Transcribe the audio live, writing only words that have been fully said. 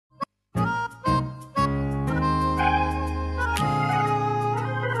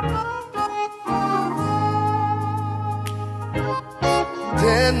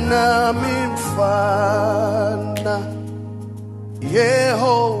tena mimfana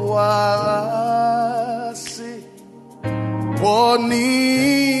Yehowa si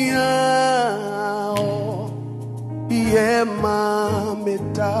poniao yema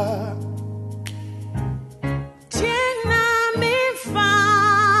meta tena mimfanshe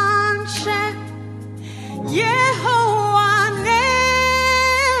Yehowa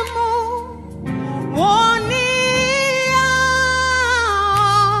nemu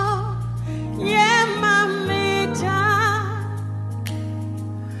woniao yema meta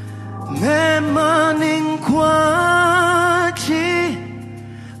memaning kwachi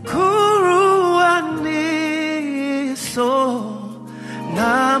kuruani so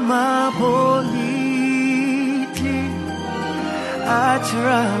nama boliti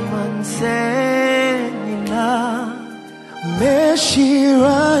atraman senina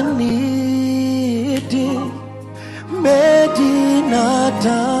meshirani di medina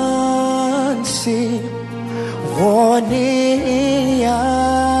dansi wonia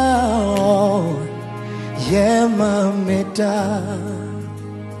yema meta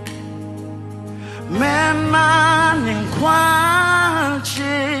memaning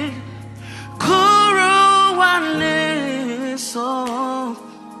kwachi kuruani so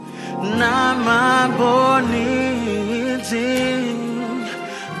nama boniti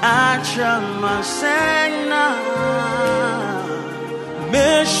achamasena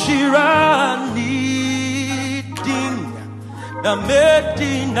meshirani ding na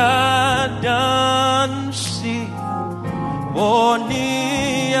medina dansi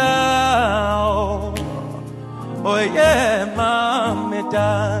wonia oye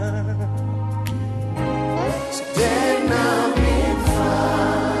mameda tena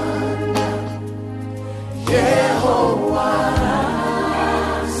mifana Yehowa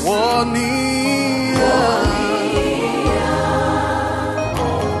wonia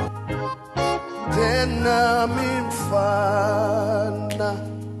tena mifana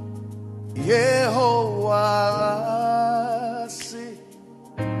Yehowa si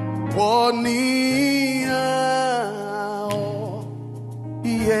poniao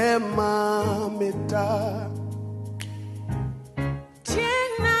yema meta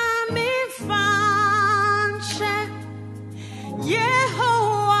tena mimfanshe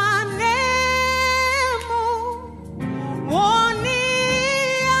Yehowa nemu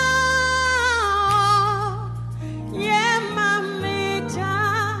woniao yema meta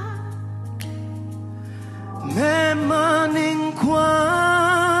memaning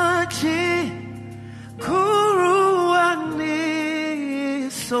kwachi kuruani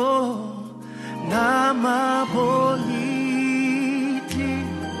so nama boliti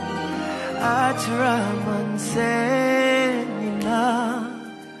atraman senina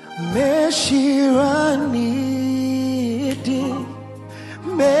meshirani di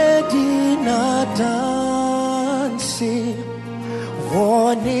medina dansi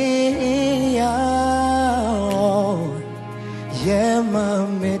wonia yema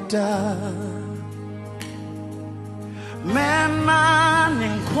meta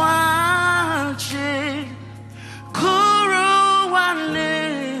memaning kwachi kuruani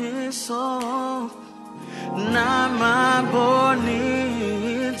so nama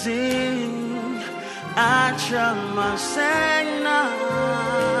boniti achamasena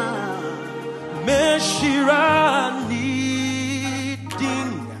meshirani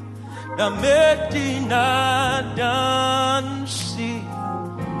ding na medina dansi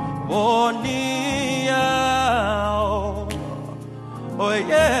wonia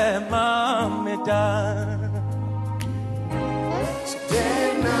oye mameda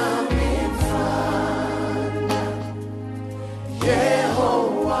tena mifana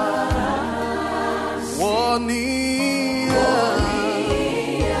Yehowa wonia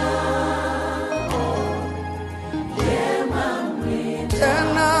yema meta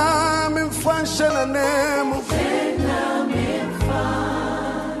tena mifana nemu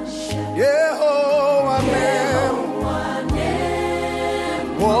Yehowa nemu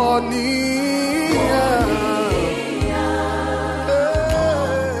wonia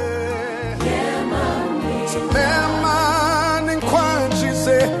memaning kwachi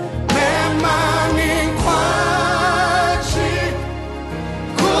se memaning kwachi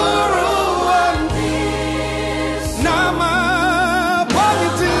kuruani nama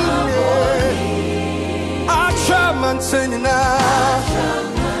bonitine achaman senina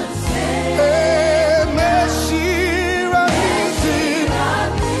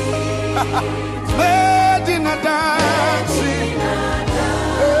medina dansi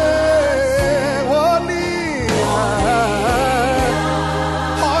wonia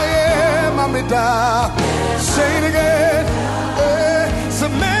oye mamida say it again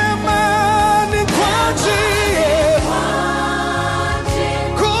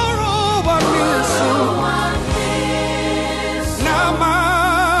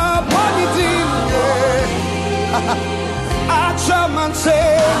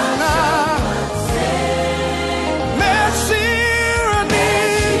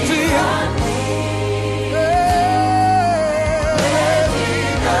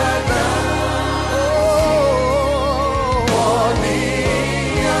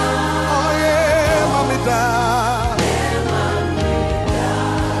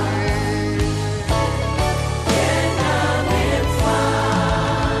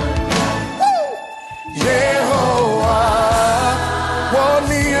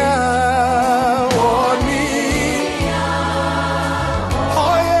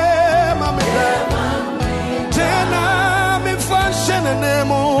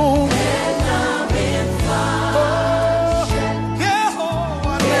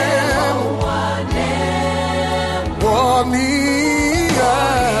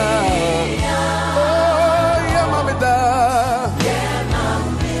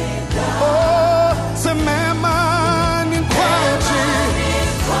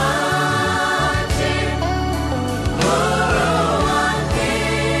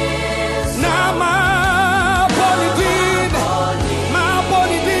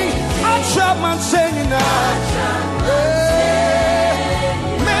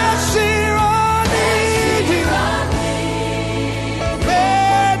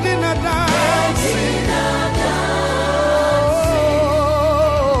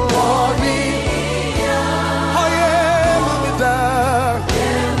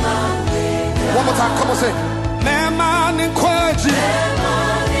Come on, say, Neman in Kwaji.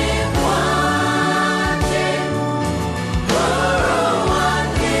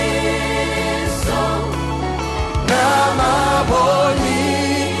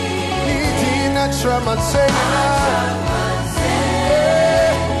 Traman say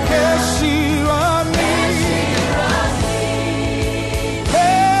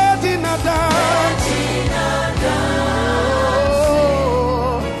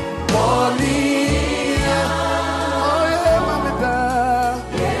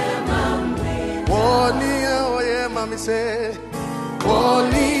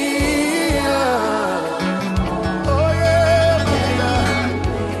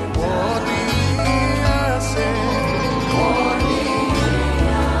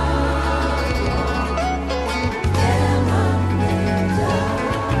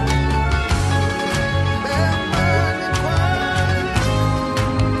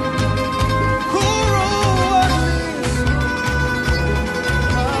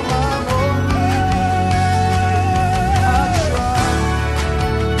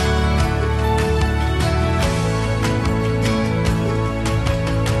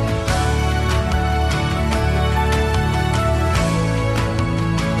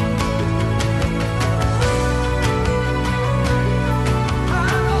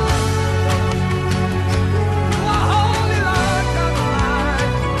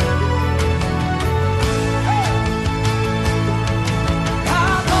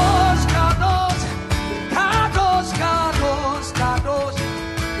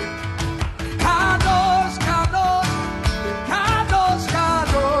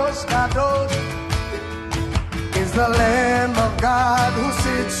the Lamb of God who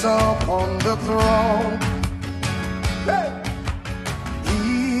sits upon the throne. Hey.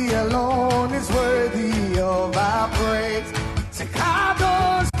 He alone is worthy of our praise. Say,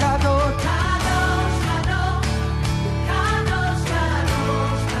 Kadosh, Kadosh, Kadosh, Kadosh, Kadosh,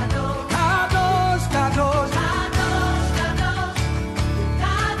 Kadosh, Kadosh, Kadosh, Kadosh,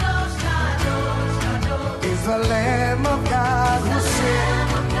 Kadosh, Kadosh, Kadosh, is the Lamb of God who sits.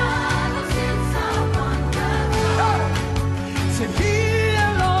 He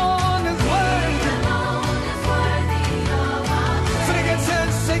alone is worthy. Sing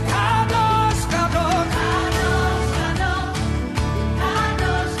again, say, Kadosh, Kadosh, Kadosh, Kadosh,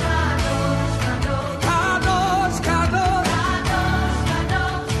 Kadosh, Kadosh, Kadosh, Kadosh,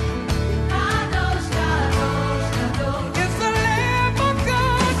 Kadosh, Kadosh, Kadosh, Kadosh. It's the Lamb of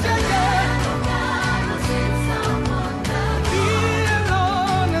God, yeah, yeah.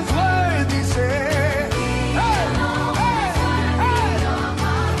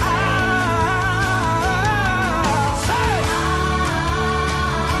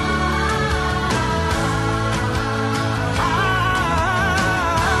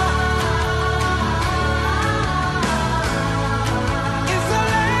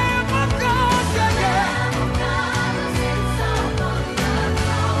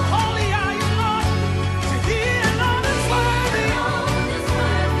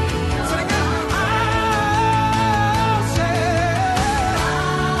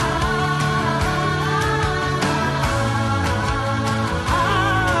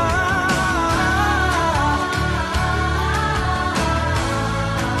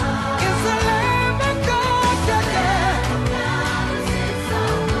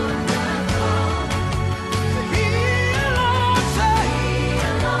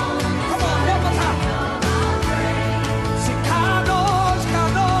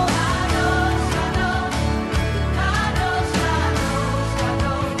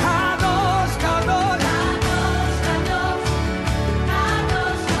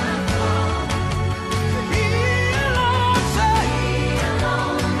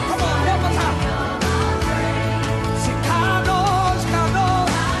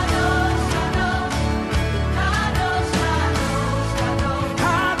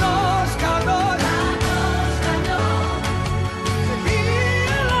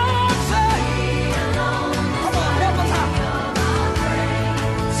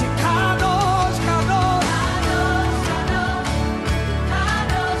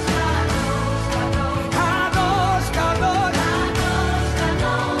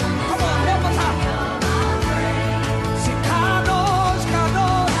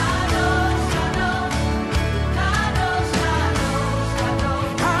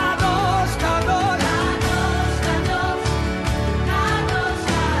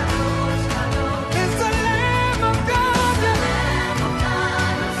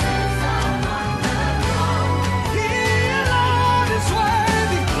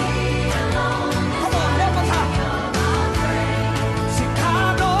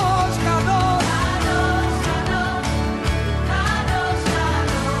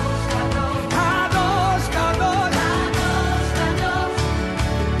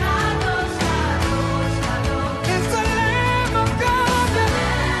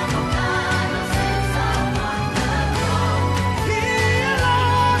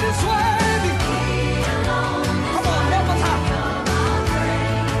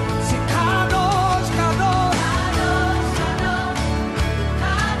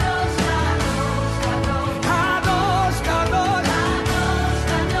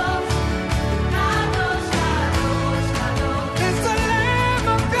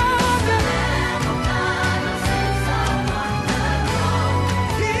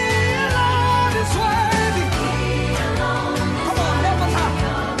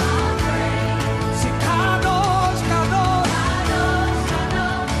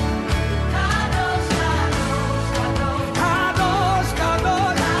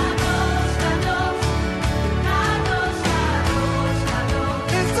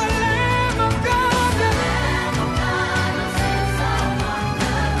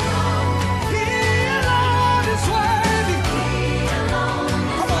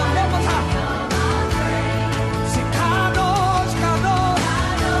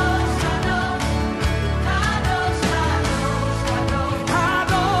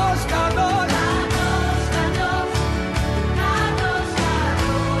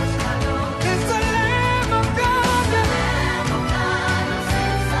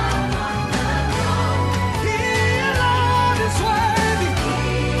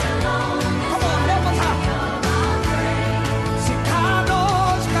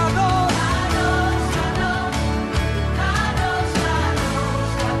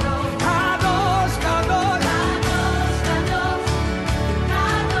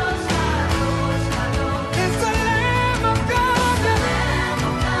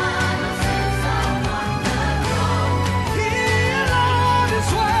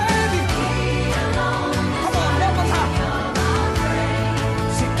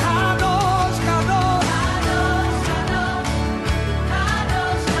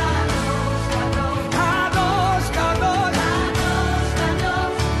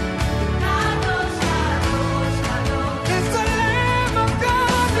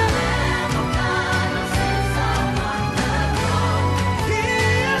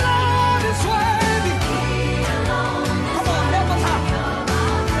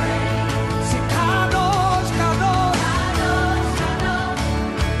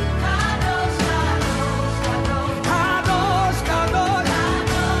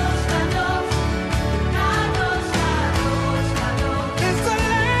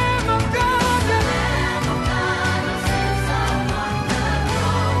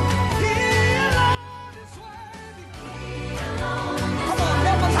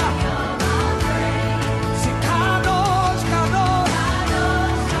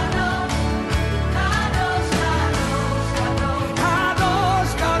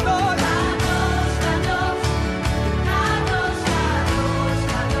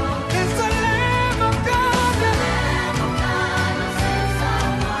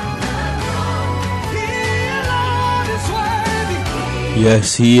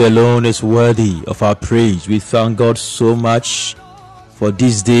 Yes, He alone is worthy of our praise. We thank God so much for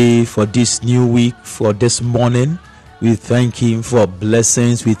this day, for this new week, for this morning. We thank Him for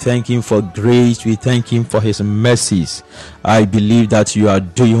blessings. We thank Him for grace. We thank Him for His mercies. I believe that you are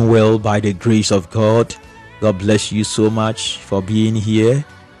doing well by the grace of God. God bless you so much for being here.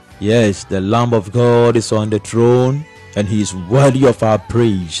 Yes, the Lamb of God is on the throne and He is worthy of our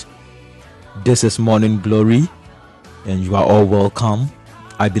praise. This is Morning Glory and you are all welcome.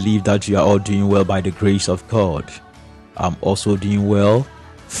 I believe that you are all doing well by the grace of God. I'm also doing well,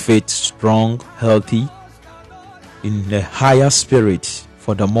 fit, strong, healthy, in the higher spirit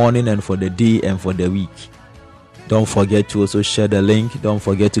for the morning and for the day and for the week. Don't forget to also share the link. Don't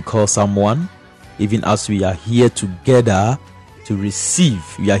forget to call someone. Even as we are here together to receive,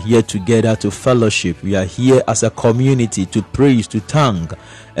 we are here together to fellowship. We are here as a community to praise, to thank,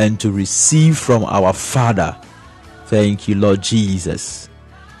 and to receive from our Father. Thank you, Lord Jesus.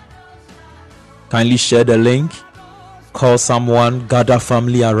 Kindly share the link. Call someone, gather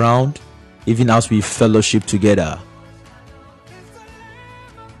family around, even as we fellowship together.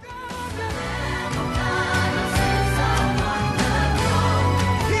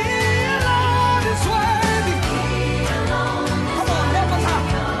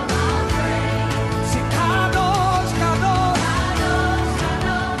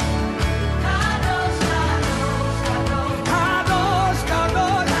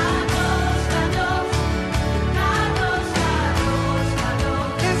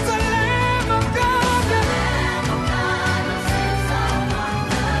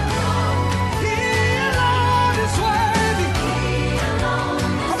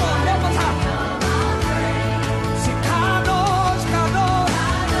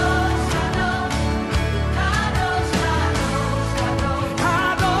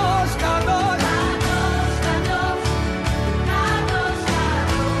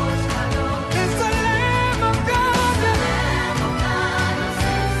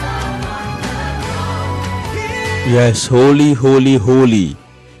 Yes, holy, holy, holy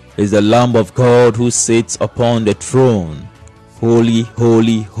is the Lamb of God who sits upon the throne. Holy,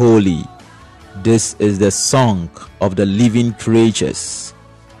 holy, holy. This is the song of the living creatures.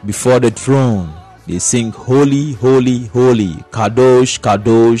 Before the throne, they sing holy, holy, holy. Kadosh,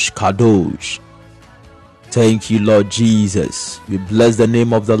 Kadosh, Kadosh. Thank you, Lord Jesus. We bless the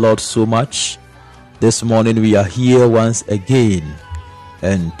name of the Lord so much. This morning we are here once again.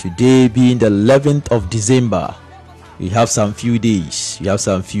 And today being the 11th of December, we have some few days.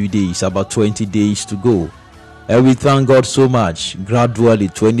 About 20 days to go. And we thank God so much. Gradually,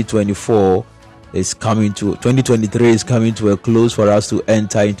 2023 is coming to a close for us to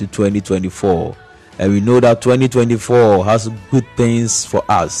enter into 2024. And we know that 2024 has good things for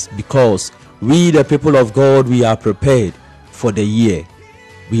us because we, the people of God, we are prepared for the year.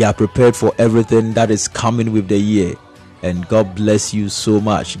 We are prepared for everything that is coming with the year. And God bless you so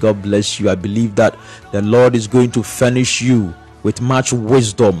much. God bless you. I believe that the Lord is going to furnish you with much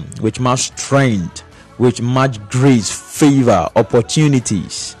wisdom, with much strength, with much grace, favor,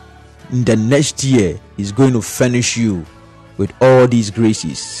 opportunities. In the next year, He's going to furnish you with all these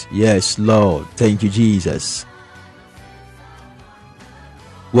graces. Yes, Lord. Thank you, Jesus.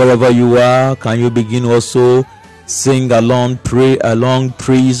 Wherever you are, can you begin also sing along, pray along,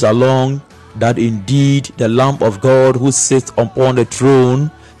 praise along? That indeed the Lamb of God who sits upon the throne,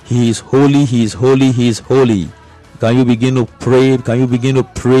 He is holy, He is holy, He is holy. Can you begin to pray? Can you begin to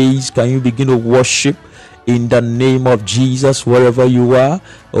praise? Can you begin to worship in the name of Jesus? Wherever you are,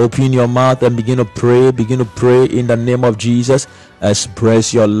 open your mouth and begin to pray. Begin to pray in the name of Jesus.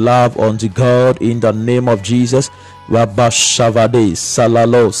 Express your love unto God in the name of Jesus. Rabashavade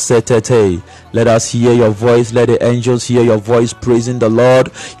Salalo Setete. Let us hear your voice. Let the angels hear your voice praising the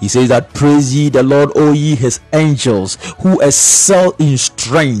Lord. He says that praise ye the Lord, O ye His angels, who excel in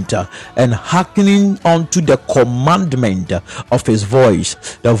strength and hearkening unto the commandment of His voice,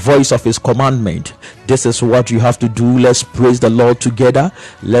 the voice of His commandment. This is what you have to do. Let's praise the Lord together.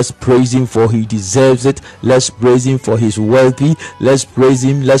 Let's praise Him for He deserves it. Let's praise Him for He's worthy. Let's praise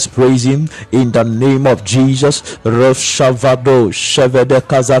Him. Let's praise Him in the name of Jesus. Shavado Shavede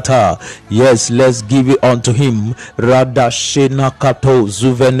Kazata. Yes, let's give it unto Him. Radashena Kato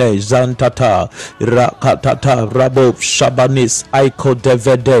Zuvene Zantata Rakatata Rabo Shabanis Aiko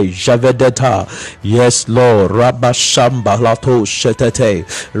Devede Javedeta. Yes, Lord. Rabashamba Lato Shetete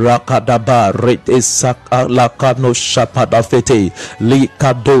Rakadaba Rit is Lakano Shapadafete,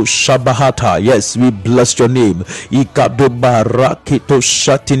 Likado Shabahata. Yes, we bless your name. Ikado Barakito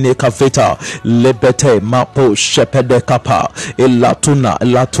Shatine Kaveta, Lebete Mapo Shepede Kapa, Elatuna,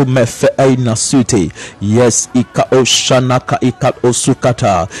 Elatumefe Aina Sute. Yes, Ika Oshanaka Ikat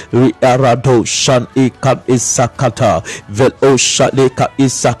Osukata, Riarado Shan Ikat Isakata, Vel Oshaleka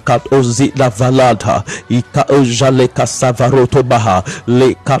Isakat Ozila Valata, Ika Ojaleka Savaroto Baha,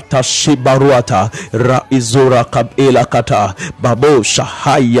 Lekata Shibaruata, Raizura Kabela Kata, Babo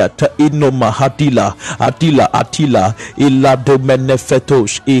Shahaya Ta Inoma Hatila, Atila, Ilado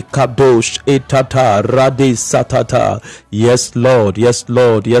Menefetosh, Ikadosh, Etata, Rade Satata. Yes, Lord, yes,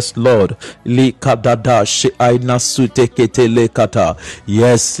 Lord, yes, Lord. Likadada Aina Sute Ketele Kata.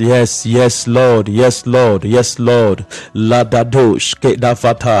 Yes, yes, yes, Lord, yes, Lord, yes, Lord. Ladadosh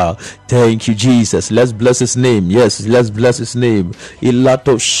Kedafata. Thank you, Jesus. Let's bless his name. Yes, let's bless his name.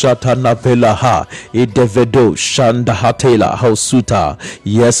 Ilato Shatana Velaha, Idevedo Shanda Hatela Hausuta.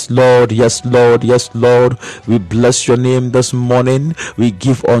 Yes, Lord, yes, Lord, yes, Lord. We bless your name this morning. We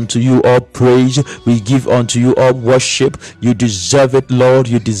give unto you all praise. We give unto you all worship. You deserve it, Lord.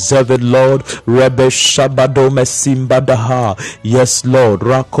 You deserve it, Lord. Rebe Shabado Mesimbadaha. Yes, Lord.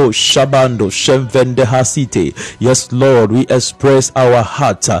 Rako Shabando Shemvende Hasite. Yes, Lord. We express our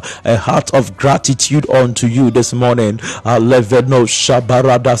heart, a heart of gratitude unto you this morning. Aleveno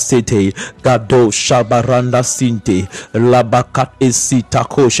Shabarada Sete, Gado Shabaranda Sinte, Labakat Isita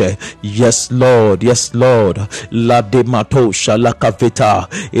Koshe. Yes, Lord, yes, Lord. La Demato Shalakaveta,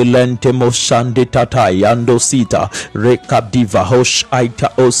 Elentemo Shanditata, Yando Sita, Rekadiva Hosh Aita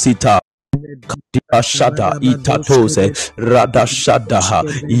Osita. Shada itatose radashadaha.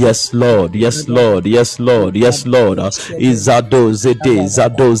 Yes, Lord, yes, Lord, yes, Lord, yes, Lord. Izado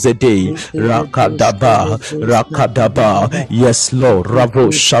zede rakadaba. Yes, Lord.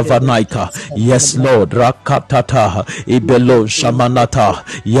 Ravo shavanaika. Yes, Lord. Rakatata ibelo shamanata.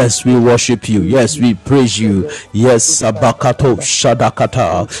 Yes, we worship you. Yes, we praise you. Yes, sabakato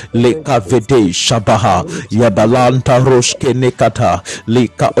shadakata lekavede shabaha yabalanta roshkenekata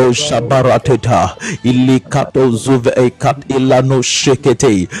leka o shabarateta ilikato zuve ekat ilano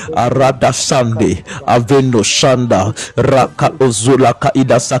shekete arada sande avendo shanda raka ozula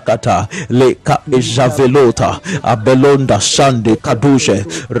kaida sakata leka ejavelota abelonda shande kaduje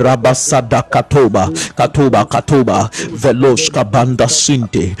rabasada katoba velosh kabanda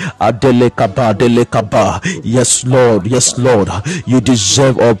sinte adele kaba. Yes, Lord, yes, Lord. You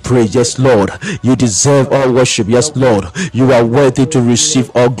deserve all praise. Yes, Lord. You deserve all worship. Yes, Lord. You are worthy to receive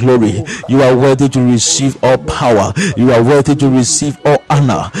all glory. You are worthy to receive all power. You are worthy to receive all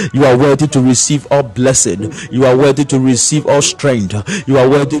honor. You are worthy to receive all blessing. You are worthy to receive all strength. You are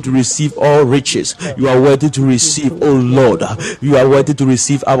worthy to receive all riches. You are worthy to receive, oh Lord. You are worthy to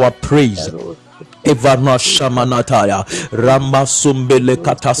receive our praise. Evana shamanataya Rama sumbele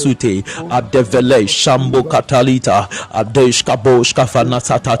katasute adevele shambo katalita adesh kabosh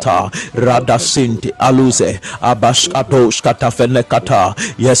kafanasatata rada sinti aluze abash kadosh katafene kata.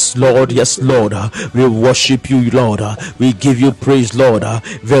 Yes, Lord, yes, Lord. We worship you, Lord. We give you praise, Lord.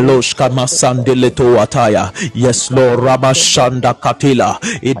 Velosh kamasandeleto ataya. Yes, Lord. Ramashanda katila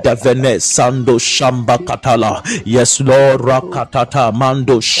idevene sando shamba katala. Yes, Lord. Rakatata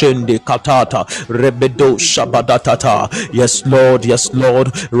mando shende katata Rebedo Shabadatata. Yes, Lord, yes, Lord.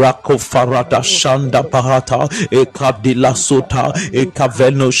 Rako Farada Shanda Parata Ekadila Sota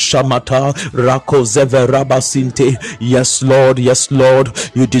Ekaveno Shamata Rako Zeveraba Sinte. Yes, Lord, yes, Lord.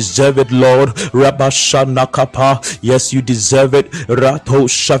 You deserve it, Lord. Rabashana Kapa. Yes, you deserve it. Rato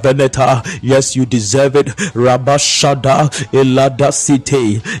Shaveneta. Yes, you deserve it. Rabashada Elada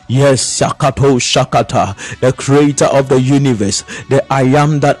Site. Yes, Shakato Shakata, the creator of the universe, the I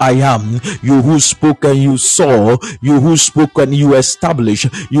am that I am. You who spoke and you saw, you who spoke and you established,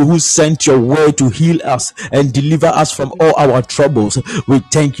 you who sent your word to heal us and deliver us from all our troubles. We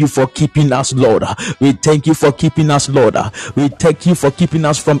thank you for keeping us, Lord. We thank you for keeping us, Lord. We thank you for keeping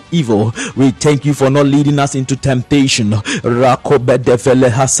us from evil. We thank you for not leading us into temptation.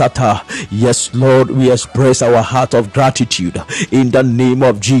 Yes, Lord, we express our heart of gratitude in the name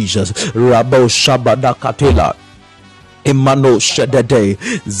of Jesus. Rabo Shabada Katela. Emano shedede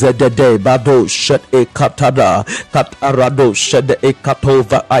zedede bado shed e katada katarado shed e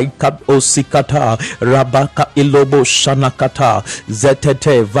katova aikat osikata rabaka ilobo shanakata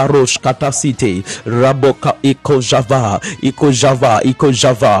zetete varosh katasite raboka iko java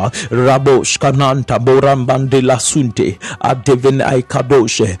rabosh kananta borambande la sunte adeven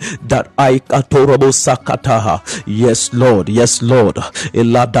aikadoshe that aikatorobo sakataha. Yes, Lord, yes, Lord.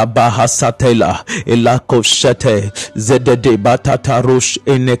 Elada baha satela elako shete zedede batata rosh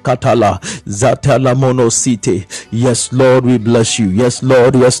enekatala zatala monosite. Yes, Lord, we bless you. Yes,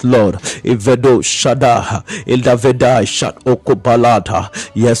 Lord, yes, Lord. Ivedo shada ildaveda shat okobalata.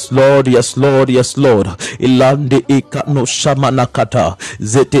 Yes, Lord, yes, Lord, yes, Lord. Ilande ikano shamanakata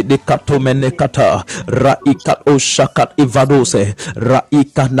zete de katomenekata raikat oshakat ivadose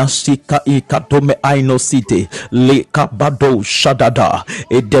raika nasika ikatome ainosite lekabado shadada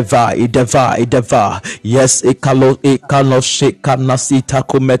edeva. Yes, ekalo shekanasita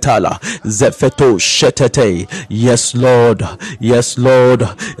kumetala zefeto shetete. Yes, Lord, yes, Lord.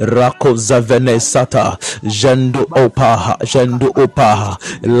 Rako zavene sata jendo opaha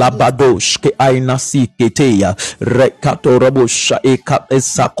labado shke ainasi keteya rekato robosha ekat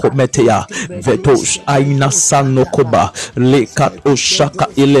esakometeya vetosh aina sanokoba lekat oshaka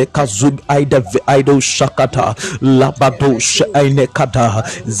ile kazub aido shakata labadosh ainekata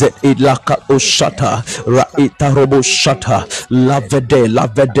zet ilaka oshata raita roboshata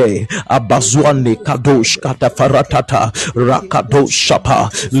lavede abazwani kadosh kata faratata rakado shapa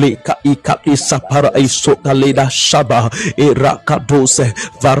leka ikati sapara isota leda shaba irakadose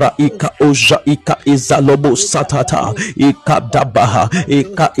vara ika oja ika izalobo satata ika dabaha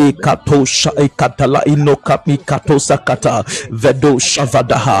ika tosha ikatala inoka ikato sakata vedo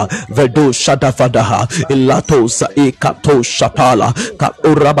shavadaha vedo shadavadaha ilatosa ikato shapala ka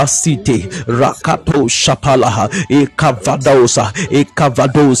urabasite rakato shapalaha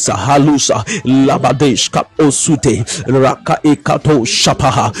ikavadosa halusa labadesh ka osute raka ikato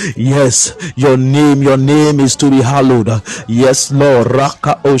shapaha. Yes, your name is to be hallowed. Yes, Lord.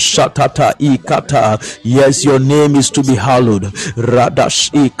 Raka oshatata ikata. Yes, your name is to be hallowed.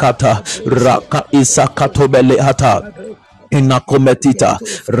 Radash ikata raka isakato belehata inakometita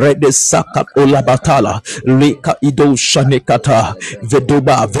rede sakat olabatala lika ido shanekata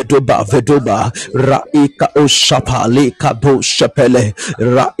vedoba raika oshapa lika do shapele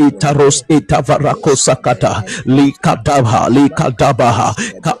raita ros itavarako sakata lika dabaha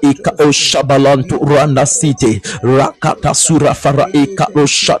kaika oshabalantu randa city rakata sura faraika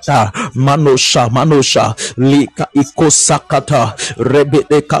oshata manosha lika ikosakata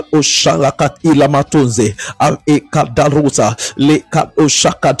rebeka oshalakat ilamatunze eka darusa leka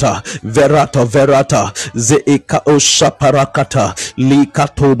oshakata verata zeeka oshaparakata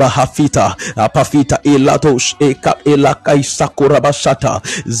likatoba hafita apafita ilatosh eka elakai sakurabashata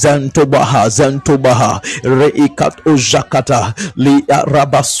zentobaha reikat ojakata li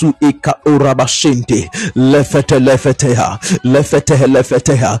rabasu eka urabashinte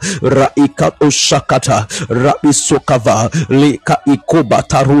lefeteha raikat oshakata raisokava leka ikoba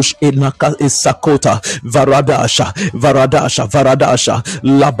tarush enaka esakota varadasha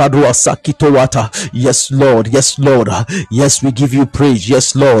labadua sakitowata. Yes, Lord, yes, we give you praise.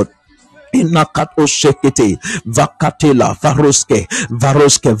 Yes, Lord. Inakato shekete vakatela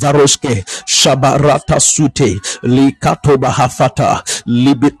varoske shabarata sute likatoba hafata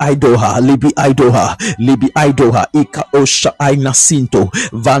libi aidoha ika osha aina sinto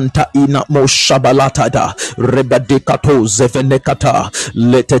vanta ina moshabalata da rebadekato zevenekata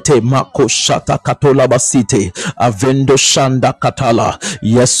letete mako shata katola basite avendo shanda katala.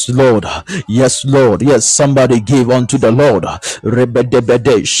 Yes, Lord, yes, somebody give unto the Lord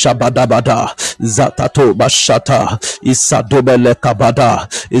rebedebede shabadaba zatato bashata isadobele kabada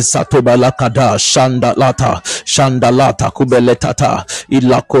isatobala kada shandalata kubeletata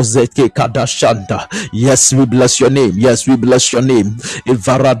ilakozeke kada shanda. Yes, we bless your name.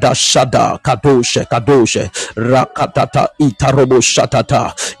 Ivarada shada kadoshe rakatata itarobo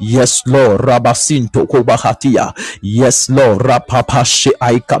shatata. Yes, Lord, rabasinto kobahatia. Yes, Lord, rapapashe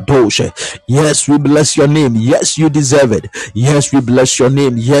aikadoshe. Yes, we bless your name. Yes, you deserve it. Yes, we bless your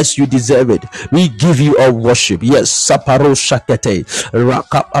name. Yes, you deserve it. We give you our worship. Yes, saparo shakete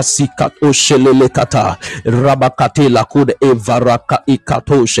rakap asikat oshelelekata rabakate lakud evaraka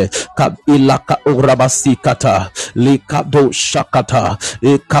ikatoshe kad ilaka urabasikata likado shakata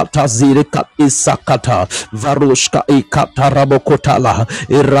ikata zirikat isakata varushka ikata rabokotala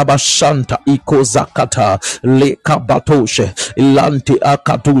irabashanta ikozakata lekabatoshe ilanti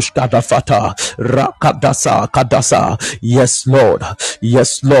akadushka dafata kadasa. Yes, Lord,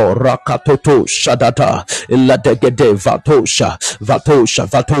 rakatoto shadata iladegede vatosha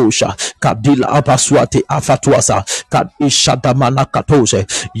kadila abaswati afatwasa kad ishadamana katose.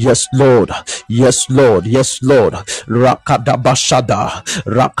 Yes, Lord,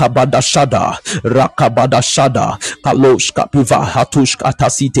 rakabadashada kalosh kapiva hatush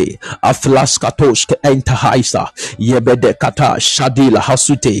katasite aflas katosh ke entahaisa yebede kata shadila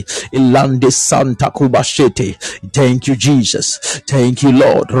hasute ilande santa kubashete. Thank you, Jesus. Thank you,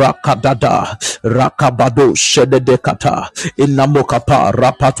 Lord. rakadada rakabado shededekata inamokapa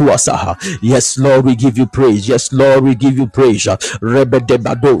rapatuasaha. Yes, Lord, we give you praise. Yes, Lord, we give you praise.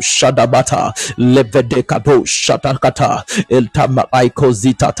 Rebedebado shadabata levedekado shatakata iltamaiko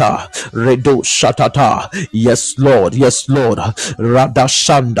zitata redo shatata. Yes, Lord. Yes, Lord.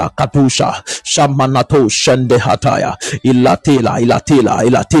 Radashanda katusha shamanato shendehataya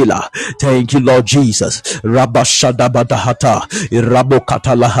ilatila. Thank you, Lord Jesus. Rabashadabadahata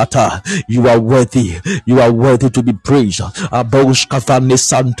irabokatalahata. You are worthy. You are worthy to be praised. Abosh kafane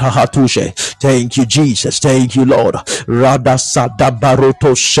santa hatushe. Thank you, Jesus. Thank you, Lord.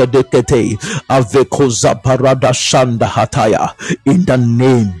 Radasadabaroto shedekete avekoza parada shanda hataya. In the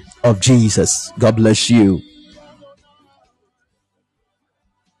name of Jesus. God bless you.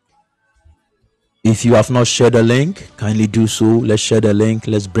 If you have not shared the link, kindly do so. Let's share the link.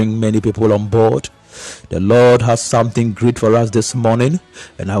 Let's bring many people on board. The Lord has something great for us this morning,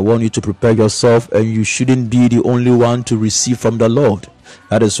 and I want you to prepare yourself, and you shouldn't be the only one to receive from the Lord.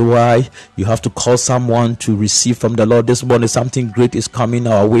 That is why you have to call someone to receive from the Lord. This morning, something great is coming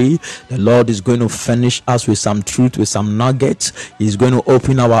our way. The Lord is going to furnish us with some truth, with some nuggets. He's going to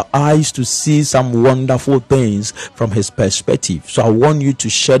open our eyes to see some wonderful things from His perspective. So I want you to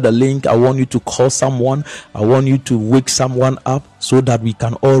share the link. I want you to call someone. I want you to wake someone up so that we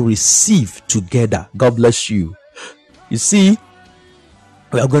can all receive together. God bless you. You see,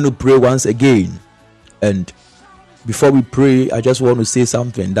 we are going to pray once again. And before we pray, I just want to say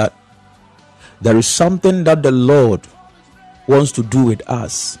something, that there is something that the Lord wants to do with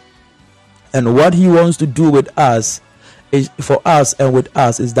us. And what He wants to do with us is, for us and with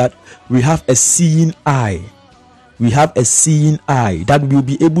us, is that we have a seeing eye. We have a seeing eye that we'll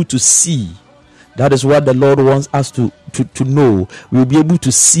be able to see. That is what the Lord wants us to know. We'll be able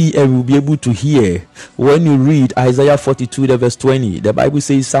to see and we'll be able to hear. When you read Isaiah 42, the verse 20, the Bible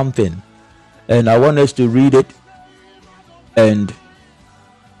says something. And I want us to read it. And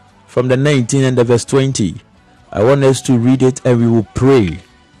from the 19 and the verse 20, I want us to read it and we will pray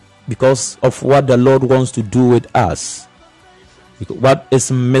because of what the Lord wants to do with us. What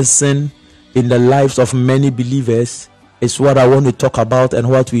is missing in the lives of many believers is what I want to talk about and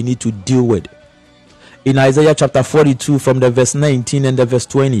what we need to deal with. In Isaiah chapter 42, from the verse 19 and the verse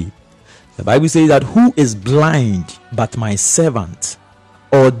 20, the Bible says that, who is blind but my servant,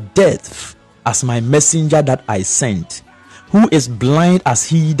 or deaf as my messenger that I sent? Who is blind as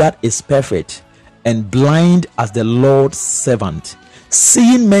he that is perfect, and blind as the Lord's servant,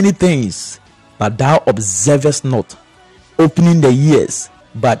 seeing many things, but thou observest not, opening the ears,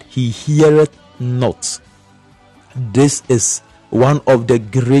 but he heareth not. This is one of the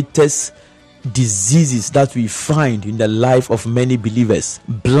greatest diseases that we find in the life of many believers: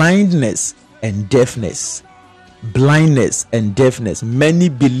 blindness and deafness. Blindness and deafness. Many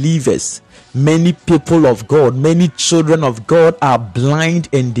believers, many people of God, many children of God are blind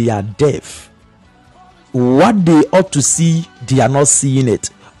and they are deaf. What they ought to see, they are not seeing it.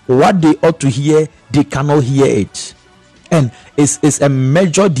 What they ought to hear, they cannot hear it. And it's a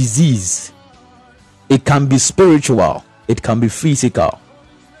major disease. It can be spiritual, it can be physical,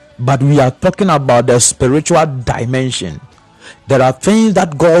 but we are talking about the spiritual dimension. There are things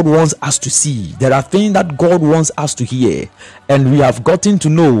that God wants us to see. There are things that God wants us to hear. And we have gotten to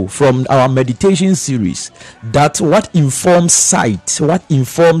know from our meditation series that what informs sight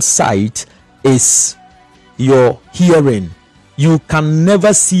is your hearing. You can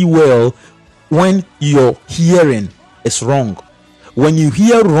never see well when your hearing is wrong. When you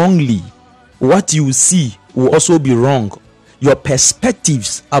hear wrongly, what you see will also be wrong. Your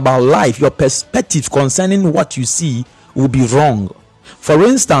perspectives about life, your perspectives concerning what you see will be wrong. For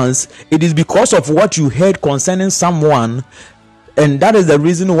instance, it is because of what you heard concerning someone, and that is the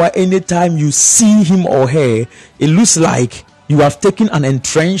reason why anytime you see him or her, it looks like you have taken an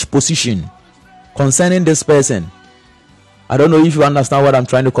entrenched position concerning this person. I don't know if you understand what I'm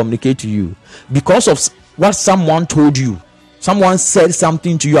trying to communicate to you. Because of what someone told you, someone said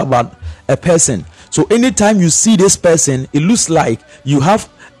something to you about a person. So anytime you see this person, it looks like you have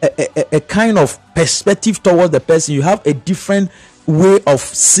a kind of perspective towards the person. You have a different way of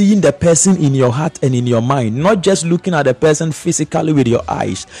seeing the person in your heart and in your mind, not just looking at the person physically with your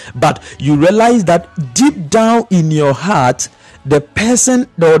eyes, but you realize that deep down in your heart, the person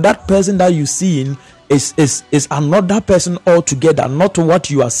or that person that you see is another person altogether, not what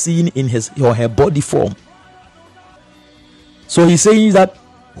you are seeing in his or her body form. So he's saying that,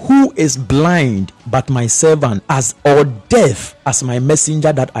 who is blind but my servant, as or deaf as my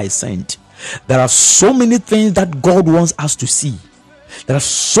messenger that I sent? There are so many things that God wants us to see. There are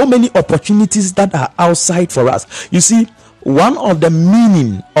so many opportunities that are outside for us. You see, One of the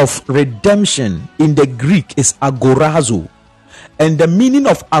meaning of redemption in the Greek is agorazo. And the meaning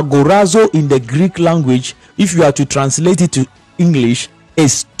of agorazo in the Greek language, if you are to translate it to English,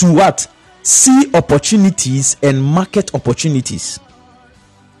 is to what? See opportunities and market opportunities.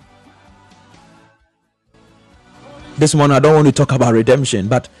 This morning I don't want to talk about redemption,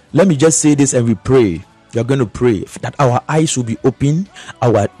 but let me just say this and we pray. You're going to pray that our eyes will be open,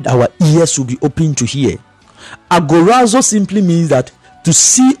 our ears will be open to hear. Agorazo simply means that to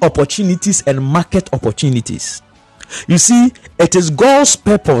see opportunities and market opportunities. You see, it is God's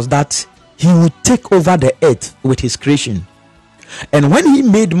purpose that he will take over the earth with his creation. And when he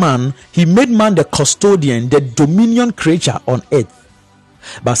made man the custodian, the dominion creature on earth.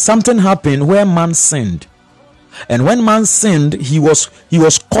 But something happened where man sinned. And when man sinned, he was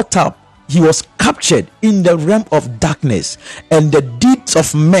caught up, he was captured in the realm of darkness, and the deeds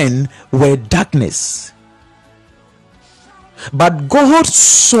of men were darkness. But God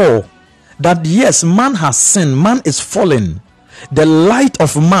saw that yes, man has sinned, man is fallen, the light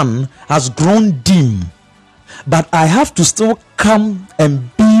of man has grown dim, but I have to still come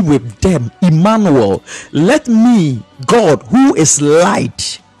and be with them. Emmanuel, let me, God, who is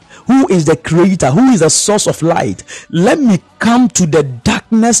light, who is the creator, who is the source of light, let me come to the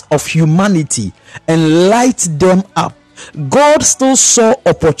darkness of humanity and light them up. God still saw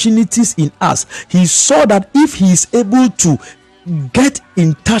opportunities in us. He saw that if he is able to get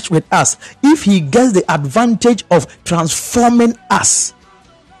in touch with us, if he gets the advantage of transforming us,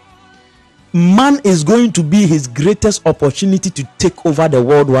 man is going to be his greatest opportunity to take over the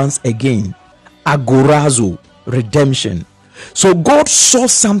world once again. Agorazo, redemption. So God saw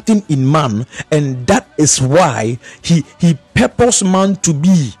something in man, and that is why he purposed man to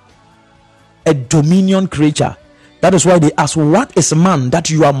be a dominion creature. That is why they ask, what is man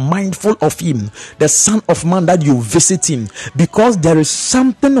that you are mindful of him, the son of man that you visit him? Because there is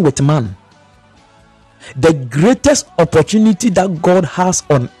something with man. The greatest opportunity that God has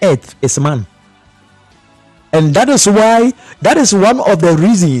on earth is man. And that is why, that is one of the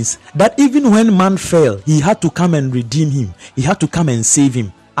reasons that even when man fell, he had to come and redeem him. He had to come and save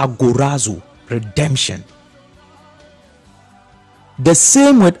him. Agorazo, redemption. The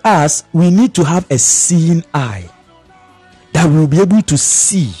same with us, we need to have a seeing eye, that we'll be able to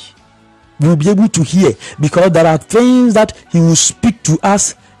see, we'll be able to hear, because there are things that he will speak to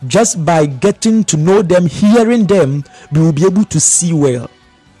us just by getting to know them, hearing them, we will be able to see well.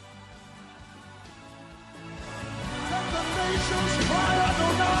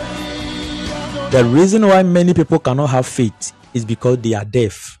 The reason why many people cannot have faith is because they are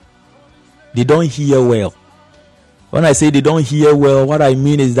deaf. They don't hear well. When I say they don't hear well, what I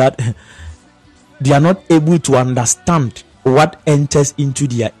mean is that they are not able to understand what enters into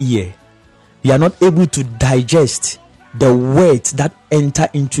their ear. They are not able to digest the words that enter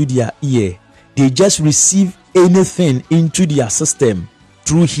into their ear. They just receive anything into their system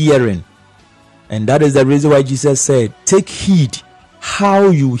through hearing. And that is the reason why Jesus said, take heed how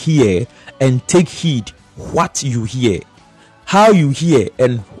you hear, and take heed what you hear. How you hear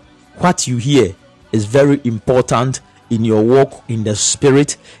and what you hear is very important in your walk in the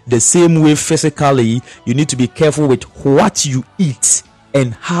spirit. The same way physically, you need to be careful with what you eat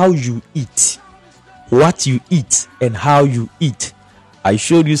and how you eat. What you eat and how you eat. I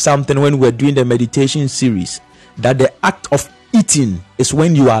showed you something when we were doing the meditation series, that the act of eating is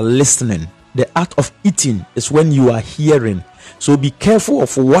when you are listening. The act of eating is when you are hearing. So be careful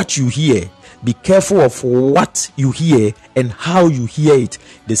of what you hear. Be careful of what you hear and how you hear it.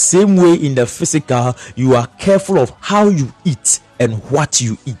 The same way in the physical, you are careful of how you eat and what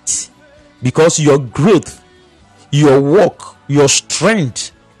you eat. Because your growth, your walk, your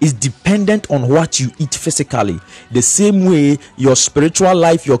strength is dependent on what you eat physically. The same way your spiritual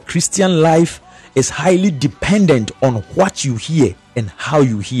life, your Christian life is highly dependent on what you hear and how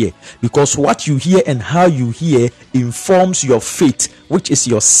you hear, because what you hear and how you hear informs your faith, which is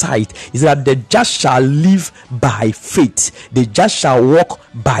your sight. Is that the just shall live by faith, the just shall walk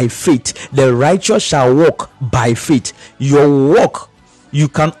by faith, the righteous shall walk by faith. Your walk, you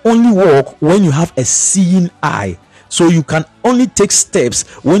can only walk when you have a seeing eye. So you can only take steps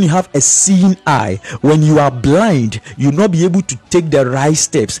when you have a seeing eye. When you are blind, you'll not be able to take the right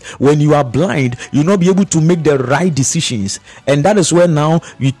steps. When you are blind, you'll not be able to make the right decisions. And that is where now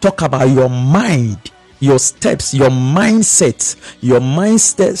we talk about your mind, your steps, your mindset,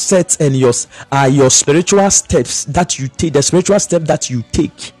 and your spiritual steps that you take, the spiritual step that you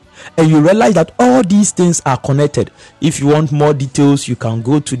take. And you realize that all these things are connected. If you want more details, you can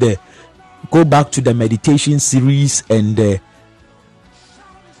go back to the meditation series and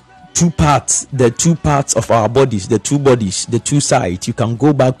two parts of our bodies, the two sides. You can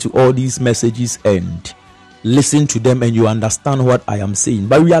go back to all these messages and listen to them, and you understand what I am saying.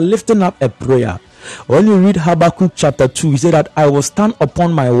 But we are lifting up a prayer. When you read Habakkuk chapter 2, he said that I will stand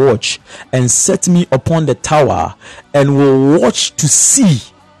upon my watch and set me upon the tower, and will watch to see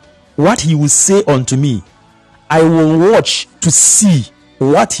what he will say unto me. I will watch to see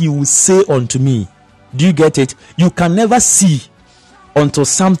what he will say unto me. Do you get it? You can never see until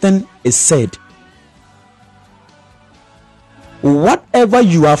something is said. Whatever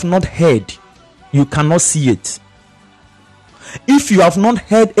you have not heard, you cannot see it. If you have not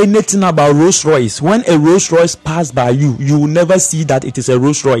heard anything about Rolls Royce, when a Rolls Royce passed by you, you will never see that it is a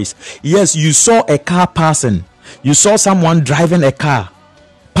Rolls Royce. Yes, you saw a car passing, you saw someone driving a car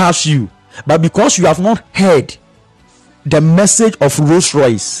past you, but because you have not heard the message of Rolls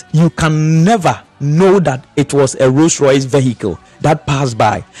Royce, you can never know that it was a Rolls Royce vehicle that passed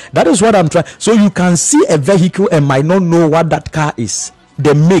by. That is what I'm trying. So you can see a vehicle and might not know what that car is.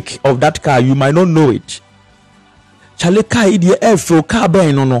 The make of that car, you might not know it. Chale car idea efro car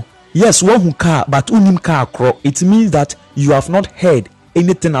ben no. Yes, one who car, but unim car cro. It means that you have not heard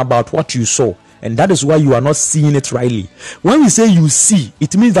anything about what you saw, and that is why you are not seeing it rightly. When we say you see,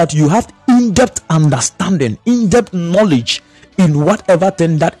 it means that you have in-depth understanding, in-depth knowledge in whatever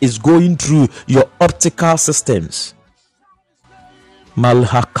thing that is going through your optical systems.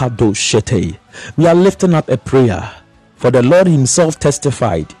 Malhakado Shete. We are lifting up a prayer, for the Lord himself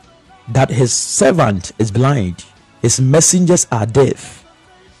testified that his servant is blind, his messengers are deaf.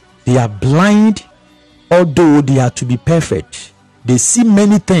 They are blind, although they are to be perfect. They see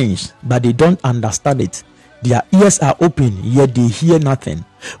many things, but they don't understand it. Their ears are open, yet they hear nothing.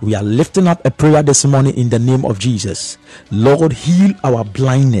 We are lifting up a prayer this morning in the name of Jesus. Lord, heal our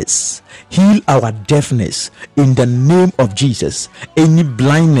blindness, heal our deafness in the name of Jesus. Any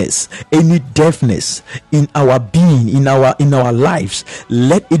blindness, any deafness in our being, in our lives,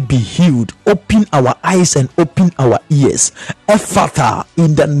 let it be healed. Open our eyes and open our ears. Ephata,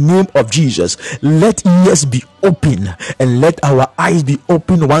 in the name of Jesus, let ears be open and let our eyes be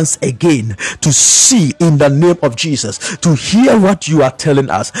open once again to see in the name of Jesus, to hear what you are telling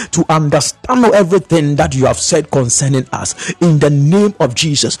us, to understand everything that you have said concerning us in the name of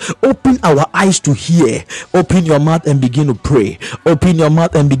Jesus. Open our eyes to hear. Open your mouth and begin to pray. Open your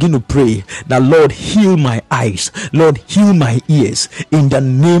mouth and begin to pray that Lord, heal my eyes, Lord, heal my ears in the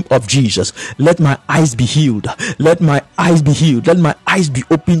name of Jesus. Let my eyes be healed, let my eyes be healed, let my eyes be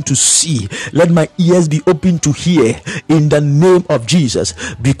open to see, let my ears be open to hear in the name of Jesus.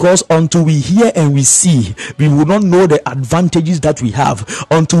 Because until we hear and we see, we will not know the advantages that we have.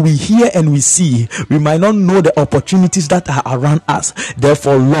 Until we hear and we see, we might not know the opportunities that are around us.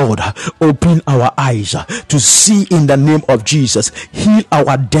 Therefore, Lord, open our eyes to see in the name of Jesus. Heal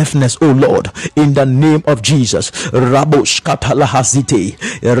our deafness, oh Lord, in the name of Jesus. Rabosh katalahazite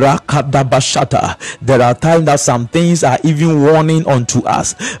rakadabashata. There are times that some things are even warning unto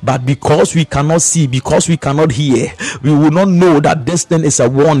us, but because we cannot see, because we cannot hear, we will not know that this thing is a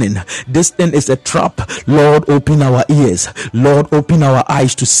warning, this thing is a trap. Lord, open our ears, Lord, open our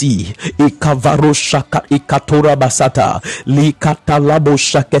eyes to see. Ikavaro shaka ikatora basata likatalabo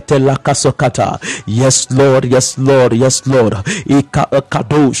shakete lakasokata. Yes Lord, yes Lord, yes Lord.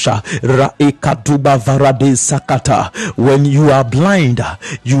 Ikadosha ra ikaduba varade sakata. When you are blind,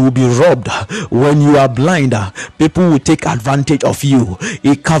 you will be robbed. When you are blind, people will take advantage of you.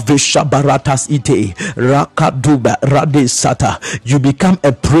 Ikavesha baratas ite rakaduba rade sata. You become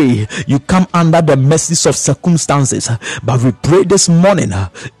a prey, you come under the mercies of circumstances. But we pray this morning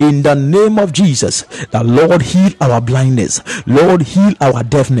in the name of Jesus that Lord, heal our blindness, Lord, heal our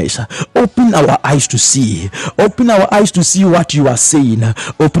deafness. Open our eyes to see, open our eyes to see what you are saying,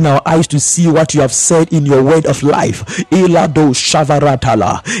 open our eyes to see what you have said in your word of life. Ilado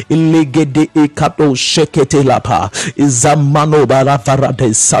shavaratala ilegede ekato shekete lapa izamano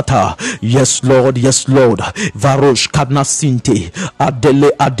baravarade sata. Yes Lord, yes Lord. Varosh kadnasinte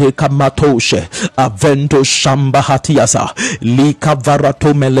adele adeka matoshe avento shamba hatiasa lika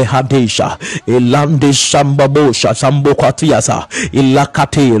varato mele hadesha elande shamba bosha sambo kwatiasa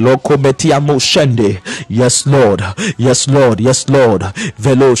ilakate lokometia moshende. Yes Lord, yes Lord, yes Lord.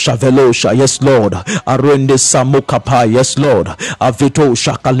 Velosha velosha, yes Lord. Arende samukapa, yes Lord. Avito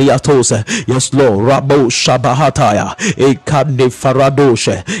shakaliatose, yes Lord. Rabo shabahataya ekande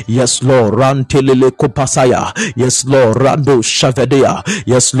faradoshe, yes Lord. Rantelele kopasaya, yes Lord. Rando shavedea,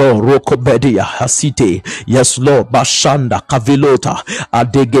 yes Lord. Rokobedia hasite, yes Lord. Bashanda kavilota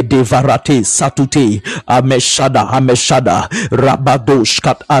adegede varate satute ameshada rabadosh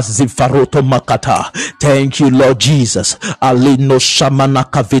kat azifaroto makata. Thank you, Lord Jesus. Alino shamana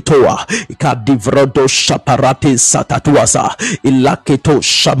kavitoa kadivrodo shaparate satatuasa ilaketo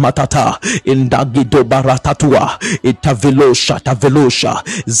shamatata indagido baratatua tavelosha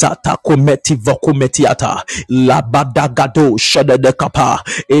zata kometi vokumetiata labadagado shadede kapa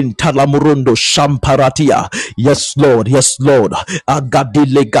intalamurundo shamparatia. Yes Lord,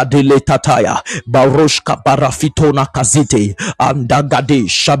 agadile tataya baroshka barafitona kazite andagade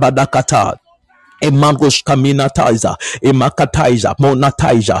shabadakata Emangos Kaminatiza, Emakatiza,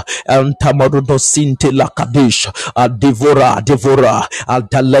 Monatiza, and Tamarudo Sinte Lakadish, Devora,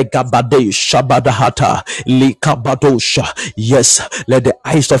 Aldalega Badesh, Shabadahata, Likabadosha. Yes, let the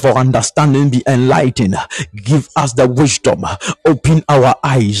eyes of our understanding be enlightened. Give us the wisdom, open our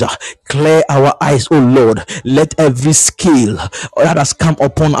eyes, clear our eyes, O Lord. Let every skill that has come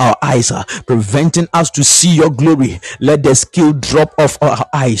upon our eyes, preventing us to see your glory, let the skill drop off our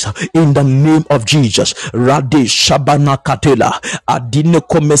eyes in the name of Jesus. Rade Shabana Katela Adine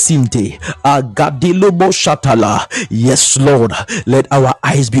Komesinte Agadilobo Shatala. Yes, Lord, let our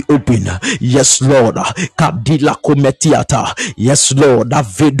eyes be open. Yes, Lord, Kadila Kometiata. Yes, Lord,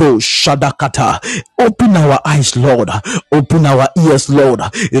 Davido Shadakata. Open our eyes, Lord. Open our ears, Lord.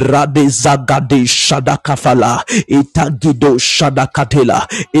 Rade Zagade Shadakafala Itagido Shadakatela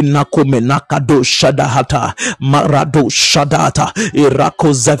Inakome Nakado Shadahata Marado Shadata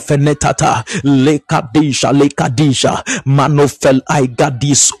Irako Zefenetata Lekadisha Manofel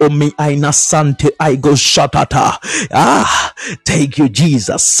Aigadis Omi Aina Sante Aigo Shatata. Thank you,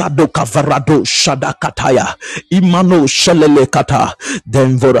 Jesus. Sadoka Varado Shadakataya Imano Shelelekata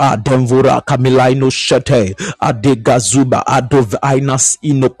Denvora Kamilaino Shete Adegazuba Adov Ainas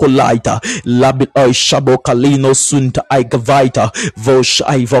Inokolaita Labit Oi Shabo Kalino Sunta Aigavaita Vosh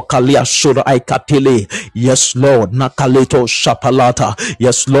Aivokalia Shura Aikatele. Yes, Lord, Nakaleto Shapalata.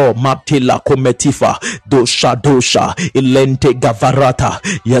 Yes, Lord, Matila Kometifa Dosha Ilente Gavarata.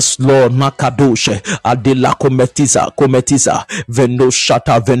 Yes, Lord, Makadoshe Adila Kometisa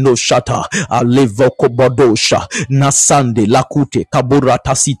Venoshata Alevo Kobodosha Nasande Lakute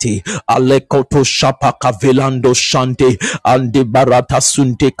Kaburata City Alekoto Shapa Kavelando Shante Ande Barata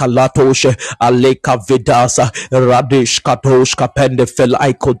Sunte Kalatoshe Aleka Vedasa Radesh Katosh Kapende Fel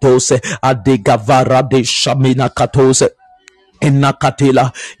Aikotose Adegavara de Shamina Katose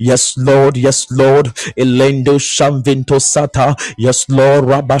Enakatela. Yes, Lord, Elendo Shamvinto Sata. Yes, Lord,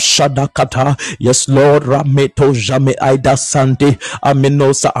 Rabashada Kata. Yes, Lord, Rameto Jame Aida Sante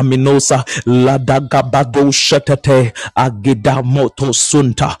Aminosa Ladagabado Shetete Agida Moto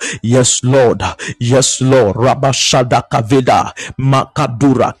Sunta. Yes, Lord, Rabashada Kaveda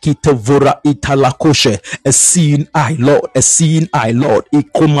Makadura Kitevura Italakoshe. A seeing eye, Lord,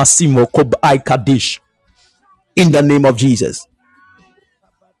 Ikomasimo Kob Aikadish. In the name of Jesus.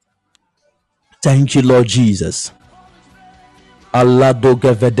 Thank you, Lord Jesus. Allah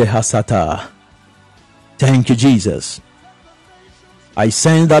dogevede hasata. Thank you, Jesus. I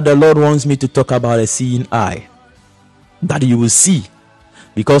sense that the Lord wants me to talk about a seeing eye, that you will see,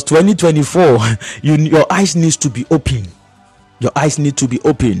 because 2024, your eyes needs to be open. Your eyes need to be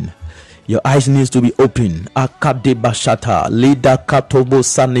open. Akade bashata leda katobo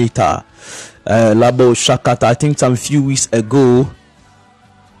sanita labo shakata. I think some few weeks ago,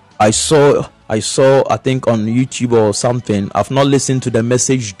 I saw I think on YouTube or something. I've not listened to the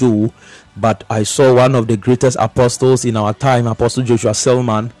message though, but I saw one of the greatest apostles in our time, Apostle Joshua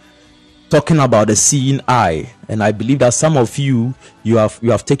Selman, talking about the seeing eye. And I believe that some of you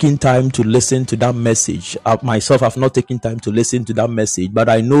have taken time to listen to that message. Myself, I've not taken time to listen to that message, but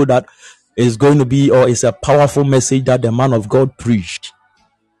I know that it's going to be, or it's a powerful message that the man of God preached.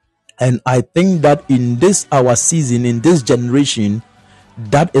 And I think that in this our season, in this generation,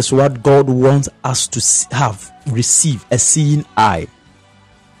 that is what God wants us to receive a seeing eye.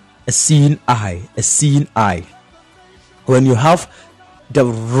 When you have the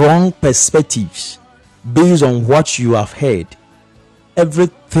wrong perspectives based on what you have heard,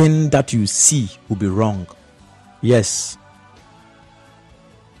 everything that you see will be wrong. Yes,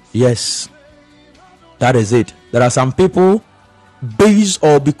 that is it. There are some people, based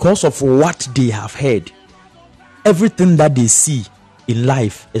or because of what they have heard, everything that they see in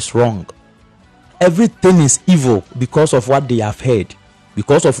life is wrong. Everything is evil because of what they have heard,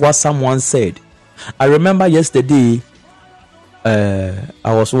 because of what someone said. I remember yesterday, I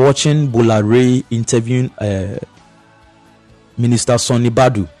was watching Bulare interviewing Minister Sonny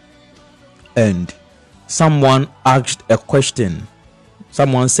Badu, and someone asked a question.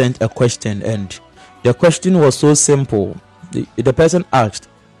 Someone sent a question, and the question was so simple. the person asked,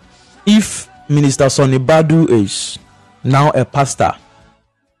 if Minister Sonny Badu is now a pastor,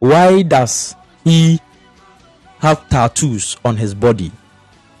 why does he have tattoos on his body?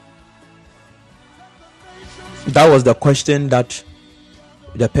 That was the question that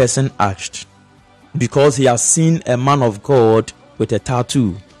the person asked, because he has seen a man of God with a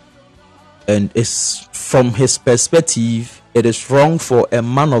tattoo, and it's from his perspective, it is wrong for a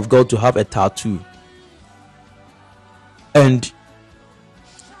man of God to have a tattoo. And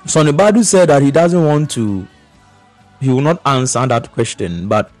Sonny Badu said that he doesn't want to, he will not answer that question,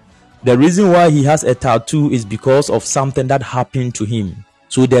 but the reason why he has a tattoo is because of something that happened to him.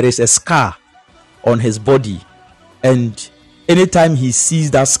 So there is a scar on his body, and anytime he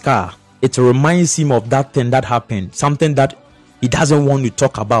sees that scar, it reminds him of that thing that happened, something that he doesn't want to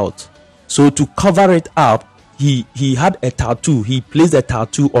talk about. So to cover it up, he had a tattoo. He placed a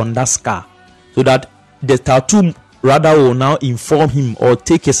tattoo on that scar, so that the tattoo rather will now inform him or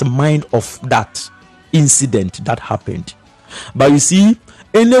take his mind off that incident that happened. But you see,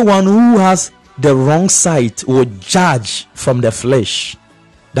 anyone who has the wrong sight will judge from the flesh,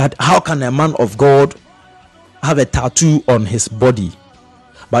 that how can a man of God have a tattoo on his body?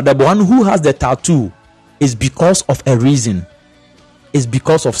 But the one who has the tattoo is because of a reason, is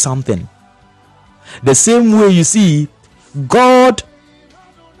because of something. The same way, you see, God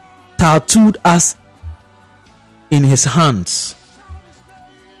tattooed us in his hands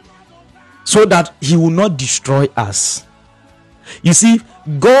so that he will not destroy us. You see,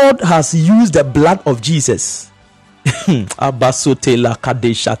 God has used the blood of Jesus to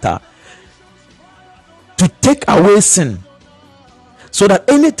take away sin, so that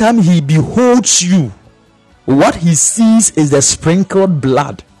anytime he beholds you, what he sees is the sprinkled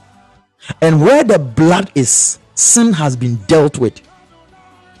blood. And where the blood is, sin has been dealt with.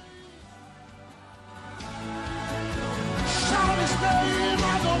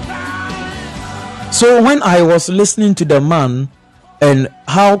 So when I was listening to the man and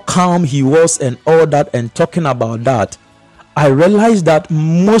how calm he was and all that, and talking about that, I realized that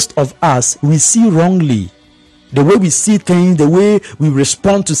most of us, we see wrongly. The way we see things, the way we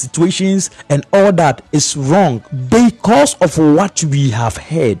respond to situations and all that is wrong because of what we have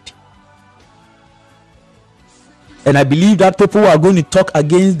heard. And I believe that people are going to talk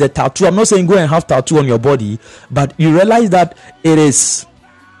against the tattoo. I'm not saying go and have tattoo on your body, but you realize that it is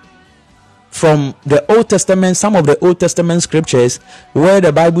from the Old Testament, some of the Old Testament scriptures, where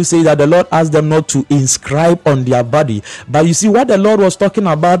the Bible says that the Lord asked them not to inscribe on their body. But you see, what the Lord was talking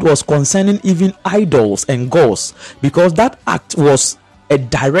about was concerning even idols and gods, because that act was a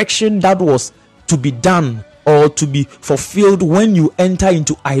direction that was to be done or to be fulfilled when you enter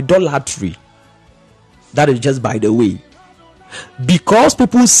into idolatry. That is just by the way. Because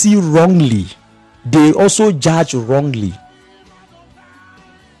people see wrongly, they also judge wrongly.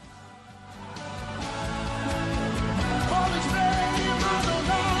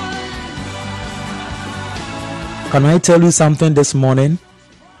 Can I tell you something this morning?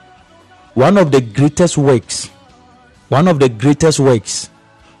 One of the greatest works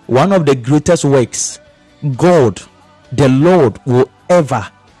God, the Lord, will ever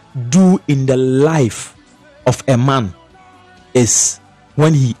do in the life of a man is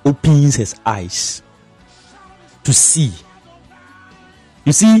when he opens his eyes to see.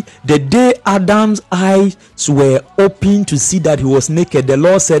 You see, the day Adam's eyes were open to see that he was naked, the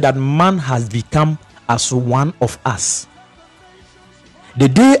Lord said that man has become as one of us. The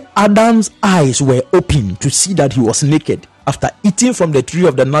day Adam's eyes were open to see that he was naked after eating from the tree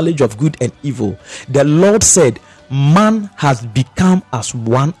of the knowledge of good and evil, the Lord said man has become as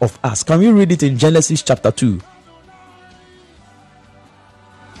one of us. Can we read it in Genesis chapter 2?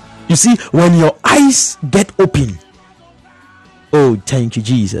 You see, when your eyes get open, oh, thank you,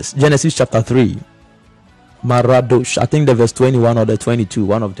 Jesus. Genesis chapter 3, Maradosh, I think the verse 21 or the 22,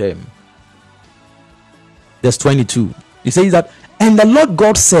 one of them. Verse 22. It says that, and the Lord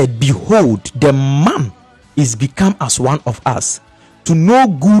God said, behold, the man is become as one of us, to know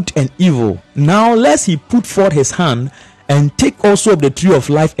good and evil. Now lest he put forth his hand and take also of the tree of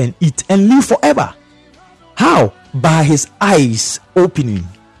life and eat and live forever. How? By his eyes opening.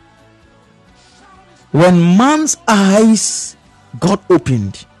 When man's eyes got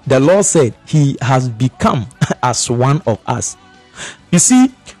opened, the Lord said he has become as one of us. You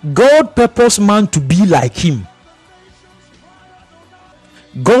see, God purposed man to be like him.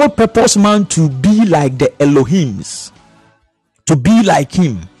 God purposed man to be like the Elohims, to be like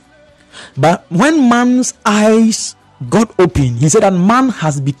him. But when man's eyes got open, he said that man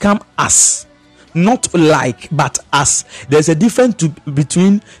has become us, not like, but us. There's a difference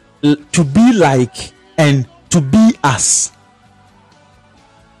between to be like and to be us.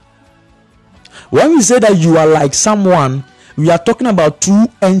 When we say that you are like someone, we are talking about two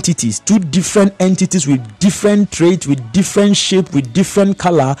different entities with different traits, with different shape, with different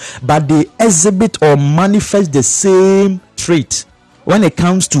color, but they exhibit or manifest the same trait when it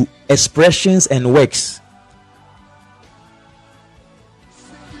comes to expressions and works.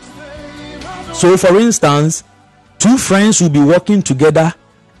 So for instance, two friends will be working together,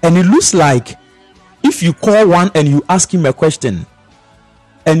 and it looks like if you call one and you ask him a question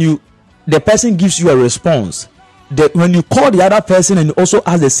and the person gives you a response, that when you call the other person and you also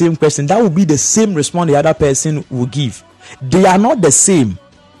ask the same question, that will be the same response the other person will give. They are not the same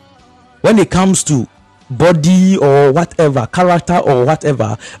when it comes to body or whatever, character or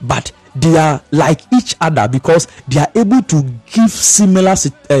whatever, but they are like each other because they are able to give similar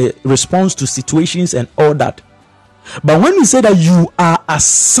response to situations and all that. But when you say that you are as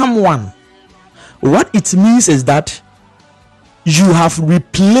someone, what it means is that you have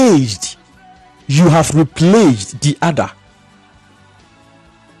replaced the other.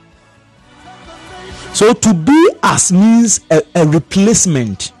 So to be as means a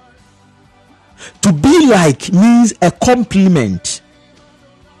replacement. To be like means a complement.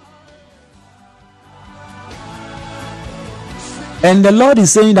 And the Lord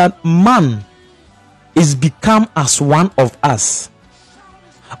is saying that man is become as one of us.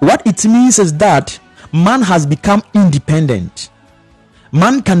 What it means is that man has become independent.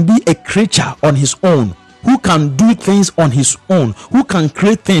 Man can be a creature on his own, who can do things on his own, who can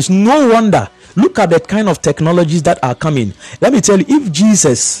create things. No wonder. Look at the kind of technologies that are coming. Let me tell you, if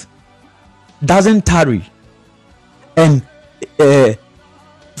Jesus doesn't tarry, and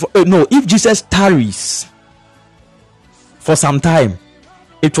if Jesus tarries for some time,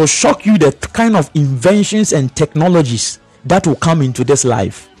 it will shock you the kind of inventions and technologies that will come into this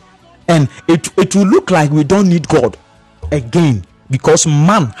life, and it will look like we don't need God again because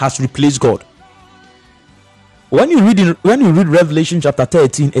man has replaced God. When you read Revelation chapter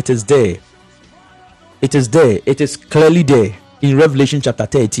 13, it is there. It is clearly there in Revelation chapter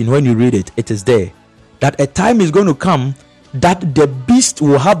 13. When you read it, it is there that a time is going to come that the beast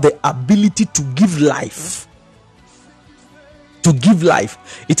will have the ability to give life. To give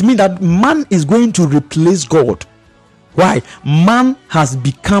life. It means that man is going to replace God. Why? Man has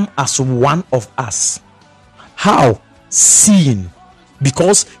become as one of us. How? Seeing.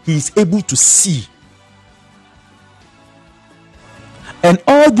 Because he is able to see. And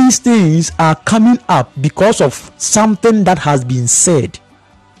all these things are coming up because of something that has been said.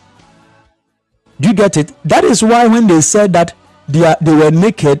 Do you get it? That is why when they said that they were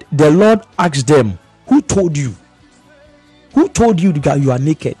naked, the Lord asked them, who told you? Who told you that you are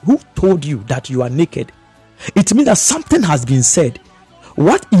naked? Who told you that you are naked? It means that something has been said.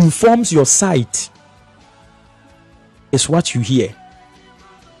 What informs your sight is what you hear.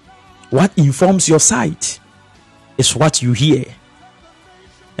 What informs your sight is what you hear.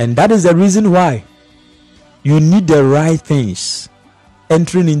 And that is the reason why you need the right things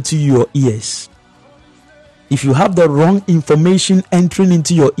entering into your ears. If you have the wrong information entering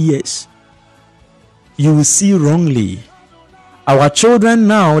into your ears, you will see wrongly. Our children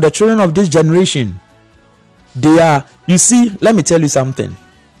now, the children of this generation, they are, you see, let me tell you something.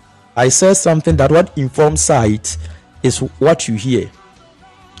 I said something that what informs sight is what you hear.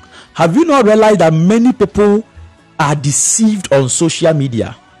 Have you not realized that many people are deceived on social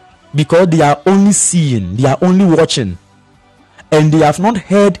media because they are only seeing, they are only watching, and they have not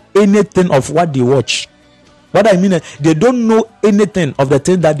heard anything of what they watch? What I mean, they don't know anything of the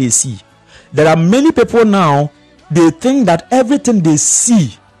thing that they see. There are many people now, they think that everything they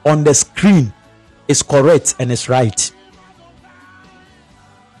see on the screen is correct and is right.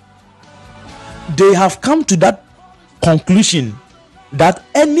 They have come to that conclusion that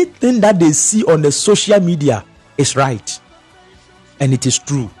anything that they see on the social media is right, and it is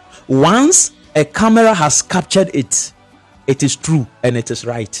true. Once a camera has captured it, it is true and it is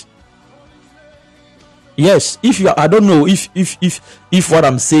right. Yes, if you, I don't know if what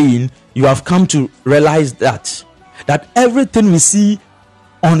I'm saying, you have come to realize that everything we see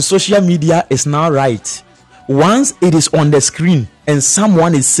on social media is now right. Once it is on the screen and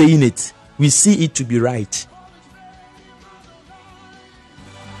someone is saying it, we see it to be right.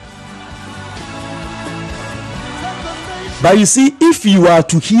 But you see, if you are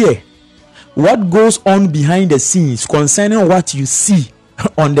to hear what goes on behind the scenes concerning what you see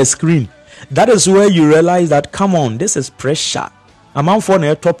on the screen, that is where you realize that, come on, this is pressure. Amount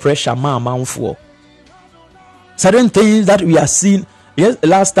for top pressure, amount for certain things that we are seeing. Yes,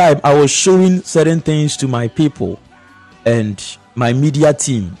 last time I was showing certain things to my people and my media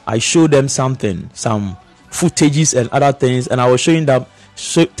team. I showed them something, some footages and other things, and I was showing them,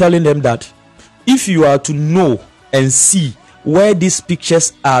 telling them that If you are to know and see where these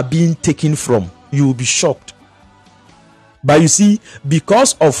pictures are being taken from, you will be shocked. But you see,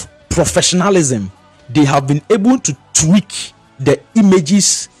 because of professionalism, they have been able to tweak the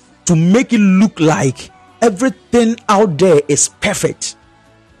images to make it look like everything out there is perfect.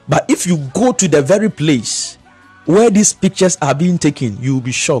 But if you go to the very place where these pictures are being taken, you will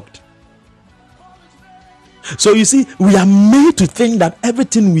be shocked. So you see, we are made to think that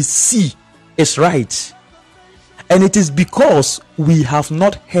everything we see is right. And it is because we have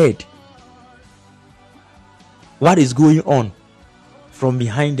not heard what is going on from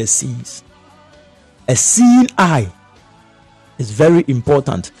behind the scenes. A seeing eye is very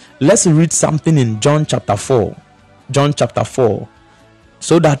important. Let's read something in John chapter 4. John chapter 4.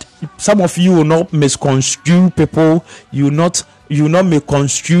 So that some of you will not misconstrue people, you will not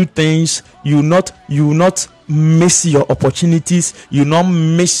misconstrue things, you will not miss your opportunities, you will not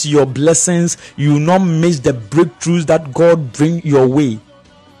miss your blessings, you will not miss the breakthroughs that God bring your way.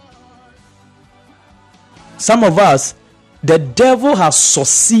 Some of us, the devil has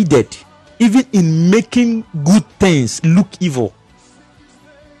succeeded even in making good things look evil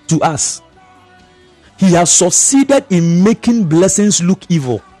to us. He has succeeded in making blessings look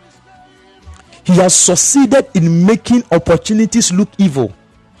evil. He has succeeded in making opportunities look evil.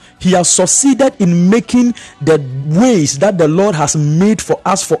 He has succeeded in making the ways that the Lord has made for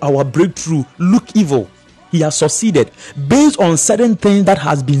us for our breakthrough look evil. He has succeeded based on certain things that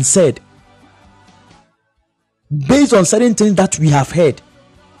has been said, based on certain things that we have heard.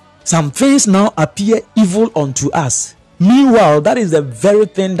 Some things now appear evil unto us. Meanwhile, that is the very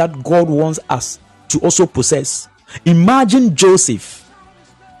thing that God wants us to also possess. Imagine Joseph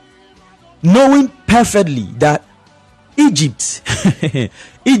knowing perfectly that Egypt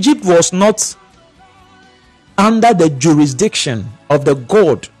was not under the jurisdiction of the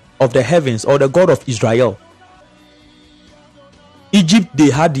God of the heavens or the God of Israel. Egypt, they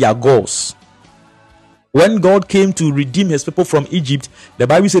had their gods. When God came to redeem his people from Egypt, the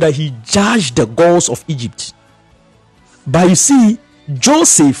Bible said that he judged the gods of Egypt. But you see,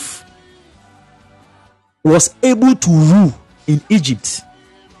 Joseph was able to rule in Egypt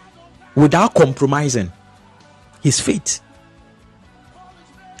without compromising his faith.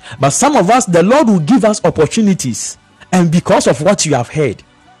 But some of us, the Lord will give us opportunities, and because of what you have heard,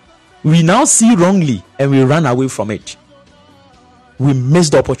 we now see wrongly and we run away from it. We miss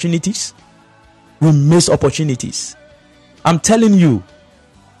the opportunities. We miss opportunities. I'm telling you,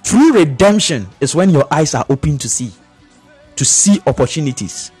 true redemption is when your eyes are open to see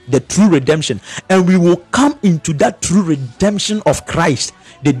opportunities, the true redemption. And we will come into that true redemption of Christ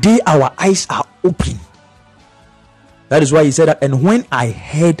the day our eyes are open. That is why he said that, and when I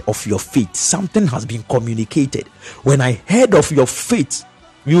heard of your faith, something has been communicated. When I heard of your faith,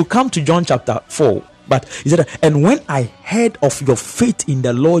 we will come to John chapter 4, but he said, and when I heard of your faith in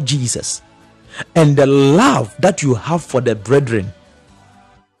the Lord Jesus and the love that you have for the brethren,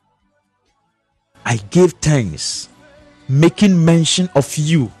 I gave thanks, making mention of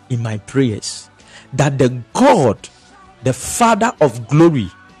you in my prayers, that the God, the Father of glory,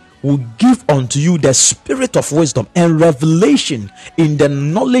 will give unto you the spirit of wisdom and revelation in the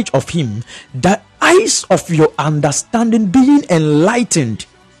knowledge of him, that eyes of your understanding being enlightened,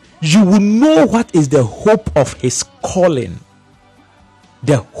 you will know what is the hope of his calling.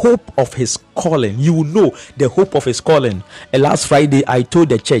 The hope of his calling. You will know the hope of his calling. And last Friday, I told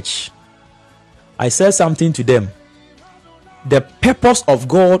the church, I said something to them. The purpose of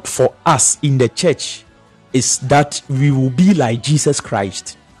God for us in the church is that we will be like Jesus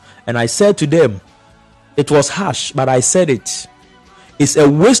Christ. And I said to them, it was harsh, but I said it. It's a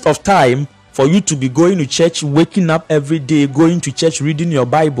waste of time for you to be going to church, waking up every day, going to church, reading your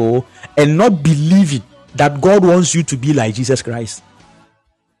Bible, and not believing that God wants you to be like Jesus Christ.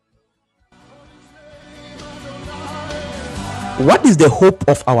 What is the hope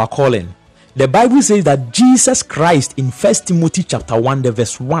of our calling? The Bible says that Jesus Christ in 1 Timothy chapter 1, the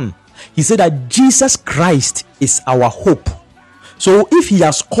verse 1, he said that Jesus Christ is our hope. So if he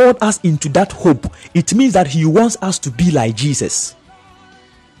has called us into that hope, it means that he wants us to be like Jesus.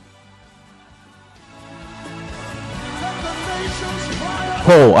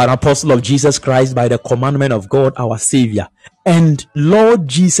 Paul, an apostle of Jesus Christ by the commandment of God our Savior, and Lord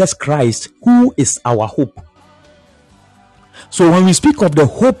Jesus Christ, who is our hope. So when we speak of the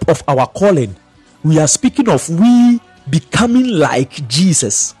hope of our calling, we are speaking of we becoming like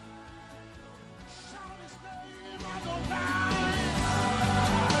Jesus.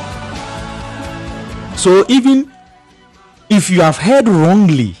 So even if you have heard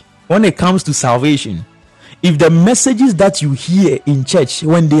wrongly when it comes to salvation, if the messages that you hear in church,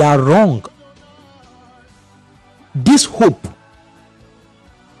 when they are wrong, this hope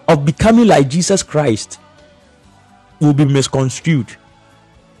of becoming like Jesus Christ will be misconstrued.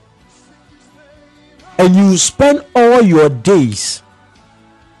 And you spend all your days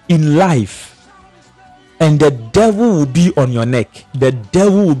in life, and the devil will be on your neck. The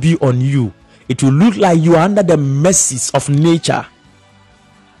devil will be on you. It will look like you are under the mercies of nature,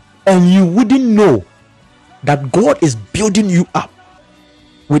 and you wouldn't know that God is building you up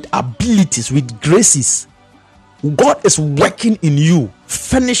with abilities, with graces. God is working in you,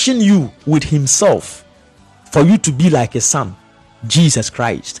 furnishing you with himself for you to be like a son, Jesus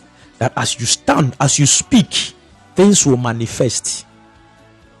Christ. That as you stand, as you speak, things will manifest.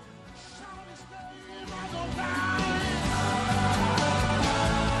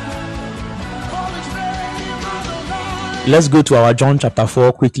 Let's go to our John chapter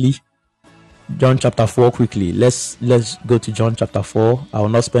 4 quickly. John chapter 4 quickly. Let's go to John chapter 4. I will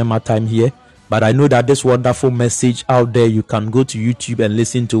not spend my time here, but I know that this wonderful message out there, you can go to YouTube and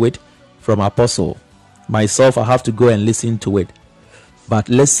listen to it from Apostle. Myself, I have to go and listen to it. But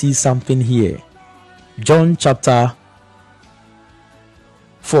let's see something here. John chapter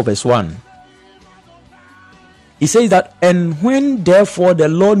 4 verse 1. He says that, and when therefore the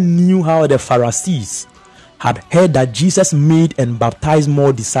Lord knew how the Pharisees had heard that Jesus made and baptized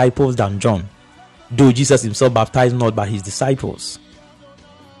more disciples than John, though Jesus himself baptized not but his disciples.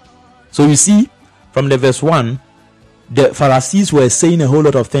 So you see, from the verse 1, the Pharisees were saying a whole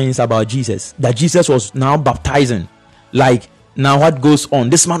lot of things about Jesus, that Jesus was now baptizing. Like, now what goes on?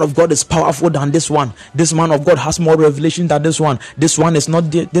 This man of God is powerful than this one. This man of God has more revelation than this one. This one is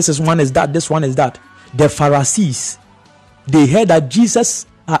not this is one is that. This one is that. The Pharisees, they heard that Jesus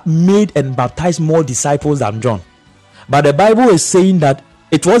had made and baptized more disciples than John. But the Bible is saying that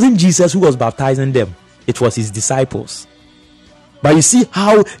it wasn't Jesus who was baptizing them. It was his disciples. But you see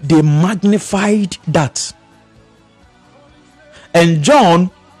how they magnified that. And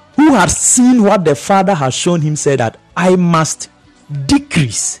John, who had seen what the Father has shown him, said that I must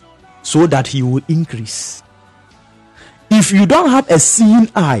decrease so that he will increase. If you don't have a seeing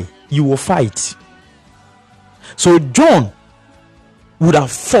eye, you will fight. So John would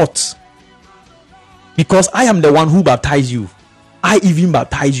have fought, because I am the one who baptized you. I even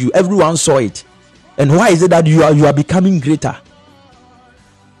baptized you. Everyone saw it. And why is it that you are becoming greater?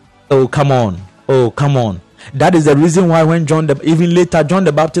 Oh, come on. Oh, come on. That is the reason why when even later John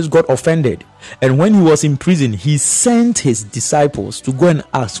the Baptist got offended, and when he was in prison, he sent his disciples to go and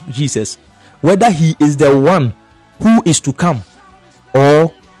ask Jesus whether he is the one who is to come,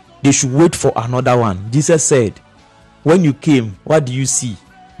 or they should wait for another one. Jesus said, when you came, what do you see?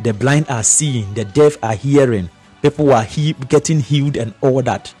 The blind are seeing, the deaf are hearing, people are getting healed and all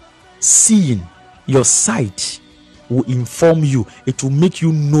that. Seeing, your sight will inform you. It will make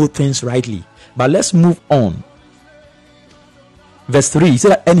you know things rightly. But let's move on. Verse 3, he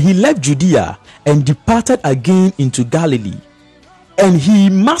said, and he left Judea and departed again into Galilee, and he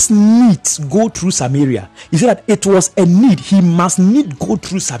must needs go through Samaria. He said that it was a need. He must need go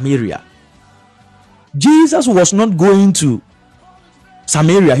through Samaria. Jesus was not going to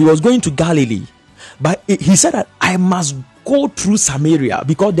Samaria. He was going to Galilee. But he said that I must go through Samaria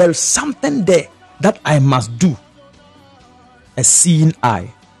because there is something there that I must do. A seeing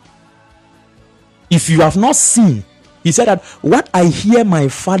eye. If you have not seen, he said that what I hear my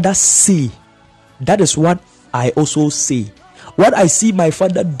Father say, that is what I also say. What I see my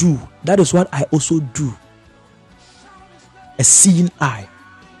Father do, that is what I also do. A seeing eye.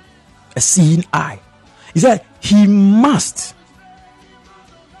 A seeing eye. He said he must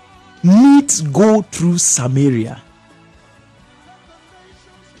needs go through Samaria.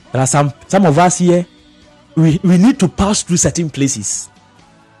 There are some of us here, we need to pass through certain places.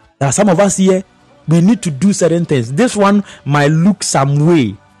 There are some of us here, we need to do certain things. This one might look some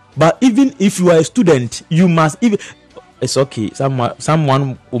way, but even if you are a student, you must even, it's okay.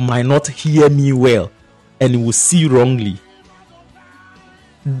 Someone who might not hear me well and will see wrongly.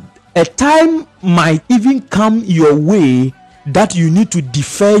 A time might even come your way that you need to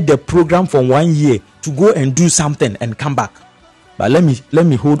defer the program for 1 year to go and do something and come back. But let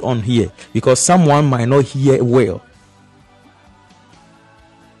me hold on here, because someone might not hear well.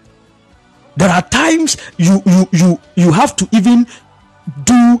 There are times you have to even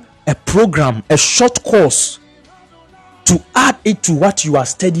do a program, a short course, to add it to what you are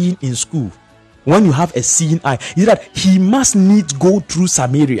studying in school. When you have a seeing eye, is that he must needs go through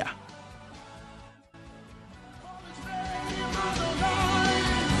Samaria.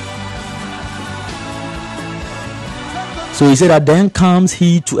 So he said that then comes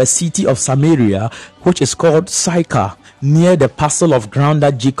he to a city of Samaria, which is called Sychar, near the parcel of ground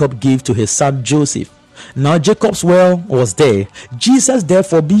that Jacob gave to his son Joseph. Now Jacob's well was there. Jesus,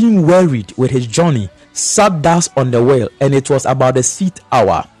 therefore, being wearied with his journey, sat thus on the well, and it was about the 6th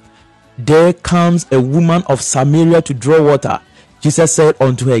hour. There comes a woman of Samaria to draw water. Jesus said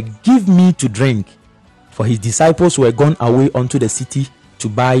unto her, Give me to drink. For his disciples were gone away unto the city to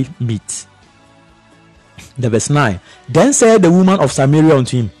buy meat. The verse 9. Then said the woman of Samaria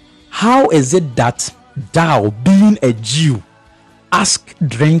unto him, How is it that thou, being a Jew, ask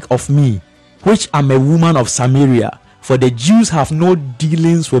drink of me, which am a woman of Samaria? For the Jews have no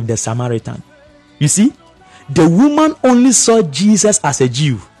dealings with the Samaritan. You see, the woman only saw Jesus as a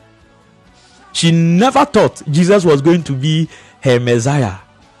Jew. She never thought Jesus was going to be her Messiah.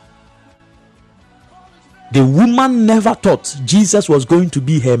 The woman never thought Jesus was going to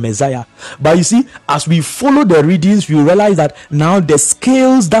be her Messiah. But you see, as we follow the readings, we realize that now the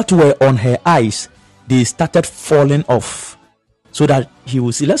scales that were on her eyes, they started falling off. So that he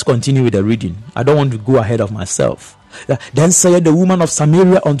will see. Let's continue with the reading. I don't want to go ahead of myself. Then said the woman of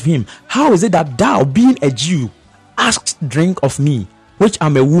Samaria unto him, How is it that thou, being a Jew, askest drink of me, which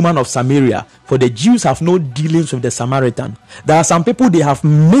am a woman of Samaria? For the Jews have no dealings with the Samaritan. There are some people, they have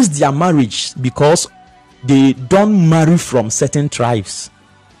missed their marriage because they don't marry from certain tribes.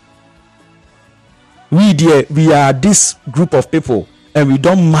 We are this group of people, and we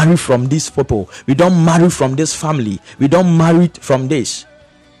don't marry from these people. We don't marry from this family. We don't marry from this.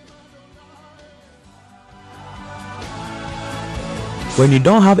 When you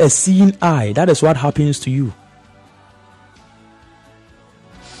don't have a seeing eye, that is what happens to you.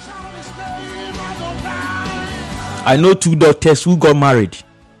 I know 2 daughters who got married.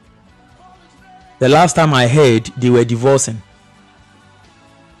 The last time I heard, they were divorcing.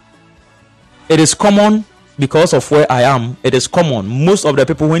 It is common because of where I am. It is common. Most of the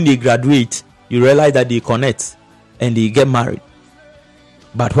people, when they graduate, you realize that they connect and they get married.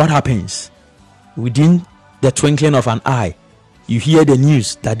 But what happens? Within the twinkling of an eye, you hear the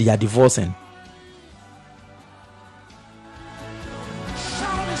news that they are divorcing.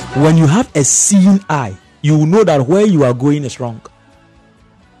 When you have a seeing eye, you will know that where you are going is wrong.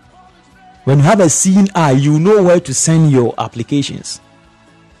 When you have a seeing eye, you know where to send your applications.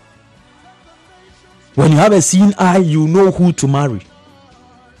 When you have a seeing eye, you know who to marry.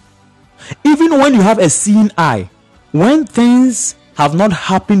 Even when you have a seeing eye, when things have not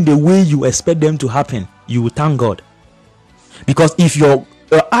happened the way you expect them to happen, you will thank God. Because if your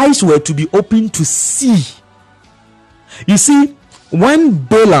eyes were to be open to see, you see, when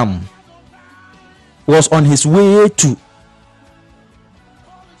Balaam was on his way to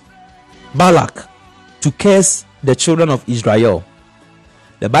Balak to curse the children of Israel,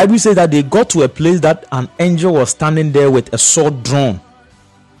 the Bible says that they got to a place that an angel was standing there with a sword drawn,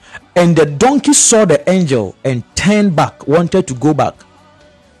 and the donkey saw the angel and turned back, wanted to go back.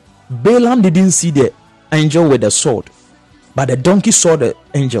 Balaam didn't see the angel with the sword, but the donkey saw the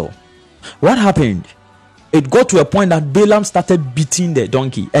angel. What happened? It got to a point that Balaam started beating the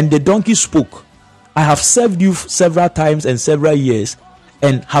donkey, and the donkey spoke. I have served you several times and several years,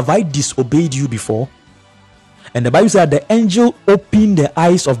 and have I disobeyed you before? And the Bible said the angel opened the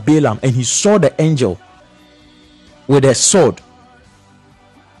eyes of Balaam, and he saw the angel with a sword.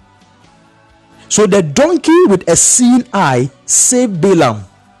 So the donkey with a seeing eye saved Balaam,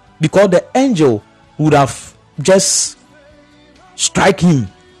 because the angel would have just struck him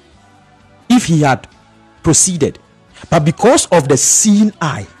if he had proceeded. But because of the seeing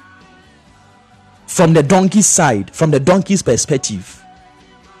eye, from the donkey's side, from the donkey's perspective,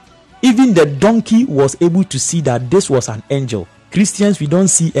 even the donkey was able to see that this was an angel. Christians, we don't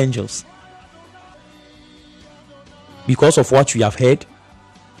see angels. Because of what we have heard,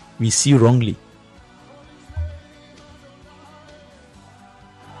 we see wrongly.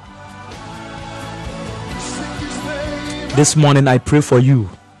 This morning I pray for you.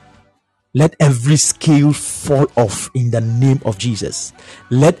 Let every scale fall off in the name of Jesus.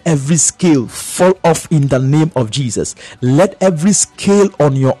 Let every scale fall off in the name of Jesus. Let every scale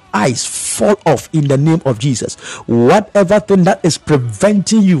on your eyes fall off in the name of Jesus. Whatever thing that is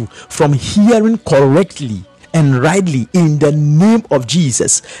preventing you from hearing correctly and rightly, in the name of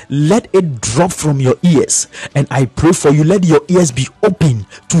Jesus, let it drop from your ears. And I pray for you, let your ears be open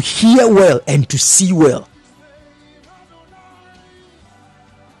to hear well and to see well.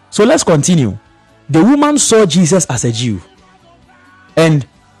 So let's continue. The woman saw Jesus as a Jew, and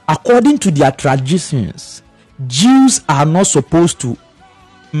according to their traditions, Jews are not supposed to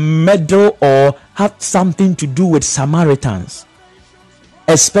meddle or have something to do with Samaritans,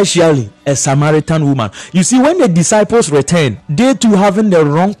 especially a Samaritan woman. You see, when the disciples returned, they too having the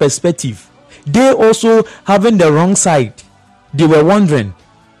wrong perspective, they also having the wrong side. They were wondering,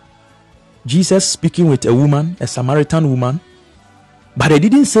 Jesus speaking with a woman, a Samaritan woman, but they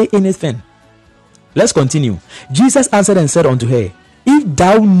didn't say anything. Let's continue. Jesus answered and said unto her, if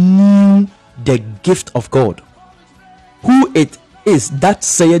thou knew the gift of God, who it is that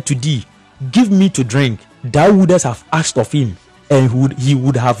saith to thee, give me to drink, thou wouldest have asked of him, and he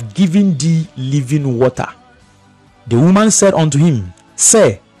would have given thee living water. The woman said unto him,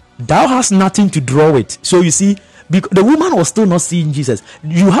 Sir, thou hast nothing to draw with. So you see, the woman was still not seeing Jesus.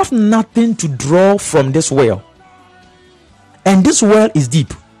 You have nothing to draw from this well, and this well is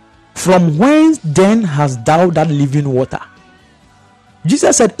deep. From whence then hast thou that living water?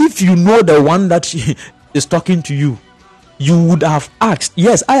 Jesus said, if you know the one that is talking to you, you would have asked.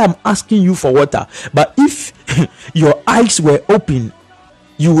 Yes, I am asking you for water, but if your eyes were open,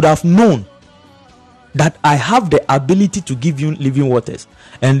 you would have known that I have the ability to give you living waters.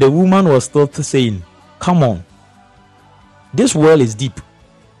 And the woman was still saying, come on, this well is deep.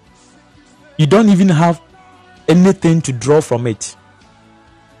 You don't even have anything to draw from it.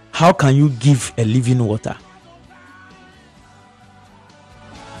 How can you give a living water?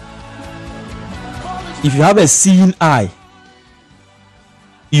 If you have a seeing eye,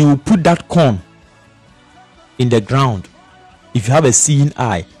 you will put that corn in the ground. If you have a seeing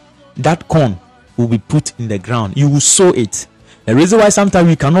eye, that corn will be put in the ground. You will sow it. The reason why sometimes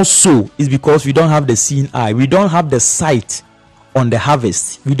we cannot sow is because we don't have the seeing eye. We don't have the sight on the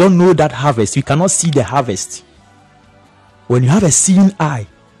harvest. We don't know that harvest. We cannot see the harvest. When you have a seeing eye,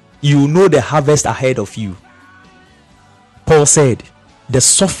 you know the harvest ahead of you. Paul said, the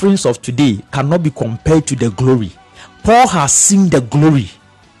sufferings of today cannot be compared to the glory. Paul has seen the glory.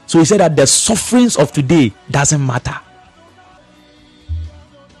 So he said that the sufferings of today doesn't matter.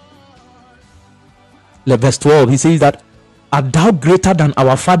 Verse 12, he says that, art thou greater than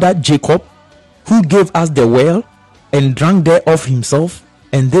our father Jacob, who gave us the well, and drank thereof himself,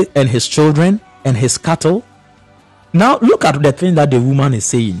 and his children, and his cattle? Now look at the thing that the woman is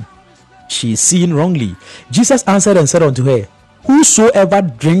saying. She is seeing wrongly. Jesus answered and said unto her, whosoever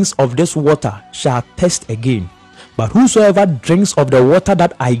drinks of this water shall thirst again, but whosoever drinks of the water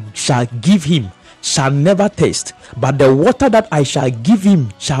that I shall give him shall never thirst, but the water that I shall give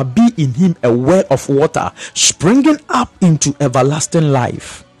him shall be in him a well of water springing up into everlasting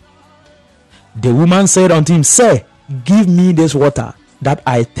life. The woman said unto him, Sir, give me this water, that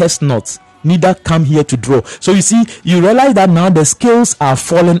I thirst not, neither come here to draw. So you see, you realize that now the scales are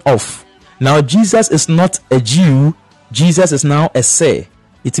falling off. Now Jesus is not a Jew, Jesus is now a sir.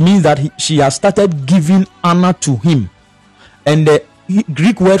 It means that she has started giving honor to him. And the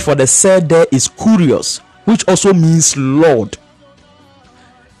Greek word for the sir there is kurios, which also means Lord.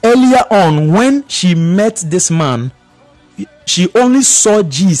 Earlier on, when she met this man, she only saw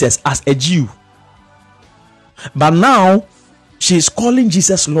Jesus as a Jew. But now, she is calling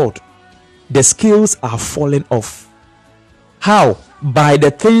Jesus Lord. The scales are falling off. How? By the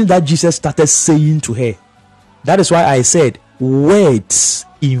things that Jesus started saying to her. That is why I said, words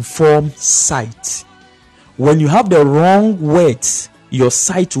inform sight. When you have the wrong words, your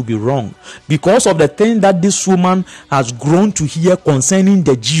sight will be wrong. Because of the thing that this woman has grown to hear concerning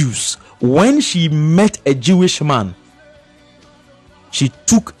the Jews, when she met a Jewish man, she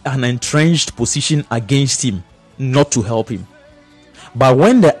took an entrenched position against him, not to help him. But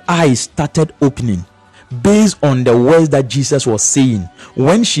when the eyes started opening, based on the words that Jesus was saying,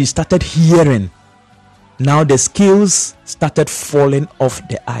 when she started hearing, now the scales started falling off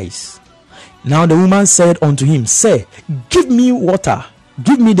the eyes. Now the woman said unto him, Sir, give me water,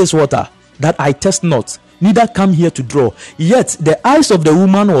 give me this water, that I thirst not, neither come here to draw. Yet the eyes of the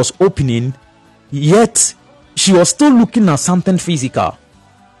woman was opening, yet she was still looking at something physical.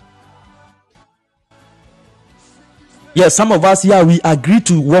 Yes, some of us here, we agree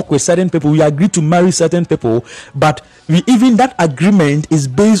to work with certain people, we agree to marry certain people, but even that agreement is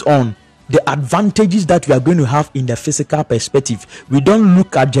based on the advantages that we are going to have in the physical perspective. We don't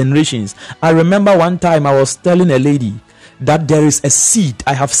look at generations. I remember one time I was telling a lady that there is a seed.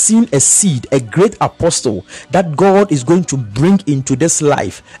 I have seen a seed, a great apostle that God is going to bring into this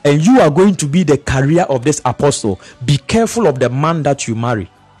life, and you are going to be the carrier of this apostle. Be careful of the man that you marry,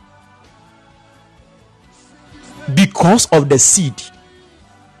 because of the seed.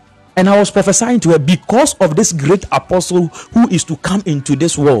 And I was prophesying to her, because of this great apostle who is to come into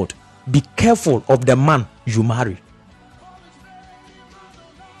this world, be careful of the man you marry.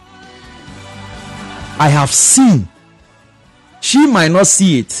 I have seen. She might not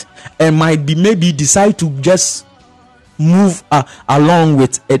see it and might be maybe decide to just move along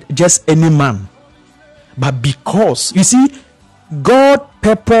with just any man. But because, you see, God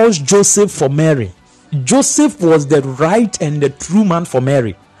purposed Joseph for Mary. Joseph was the right and the true man for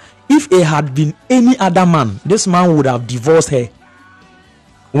Mary. If it had been any other man, this man would have divorced her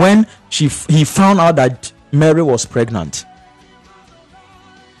when he found out that Mary was pregnant.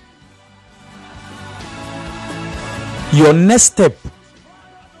 Your next step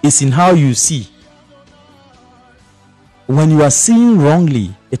is in how you see. When you are seeing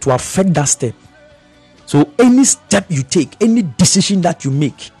wrongly, it will affect that step. So any step you take, any decision that you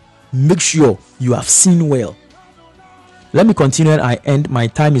make sure you have seen well. Let me continue and I end. My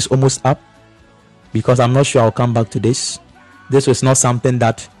time is almost up because I'm not sure I'll come back to this. This was not something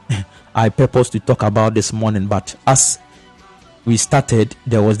that I purpose to talk about this morning, but as we started,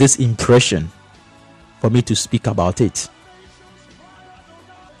 there was this impression for me to speak about it.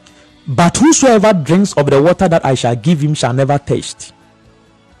 But whosoever drinks of the water that I shall give him shall never thirst.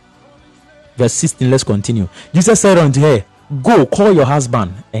 Verse 16, let's continue. Jesus said unto her, Go, call your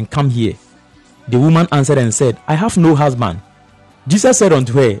husband and come here. The woman answered and said, I have no husband. Jesus said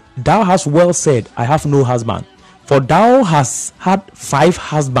unto her, Thou hast well said, I have no husband. For thou hast had 5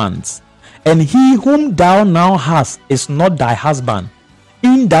 husbands, and he whom thou now hast is not thy husband.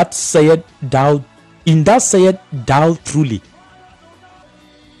 In that sayest thou truly.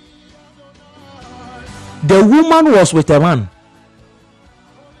 The woman was with a man,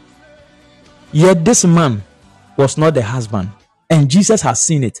 yet this man was not the husband, and Jesus has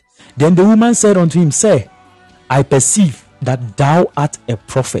seen it. Then the woman said unto him, Sir, I perceive that thou art a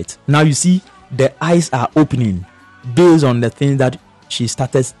prophet. Now you see, the eyes are opening based on the things that she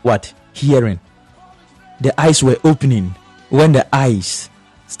started hearing. The eyes were opening when the eyes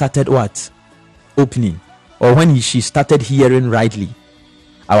started opening, or when she started hearing rightly.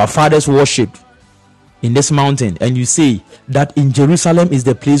 Our fathers worshipped in this mountain, and you say that in Jerusalem is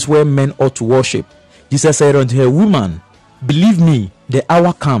the place where men ought to worship. Jesus said unto her, Woman, believe me, the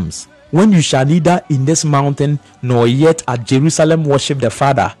hour comes when you shall neither in this mountain nor yet at Jerusalem worship the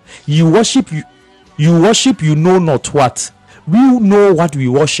Father. You worship you know not what. We know what we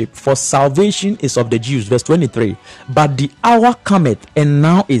worship, for salvation is of the Jews. Verse 23. But the hour cometh, and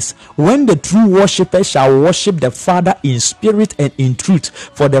now is, when the true worshippers shall worship the Father in spirit and in truth,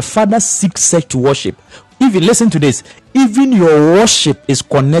 for the Father seeks such to worship. Even listen to this, even your worship is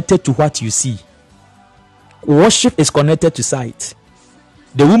connected to what you see. Worship is connected to sight.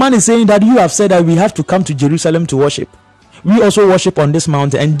 The woman is saying that you have said that we have to come to Jerusalem to worship. We also worship on this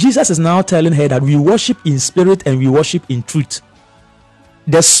mountain, and Jesus is now telling her that we worship in spirit and we worship in truth.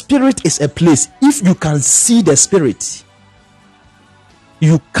 The spirit is a place. If you can see the spirit,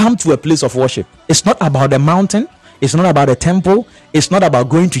 you come to a place of worship. It's not about the mountain, it's not about the temple, it's not about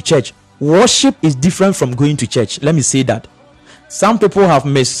going to church. Worship is different from going to church. Let me say that. Some people have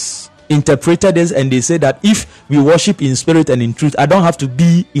misinterpreted this, and they say that if we worship in spirit and in truth, I don't have to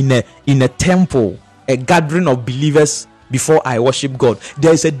be in a temple, a gathering of believers before I worship God.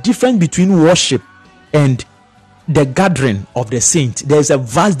 There is a difference between worship and the gathering of the saints. There is a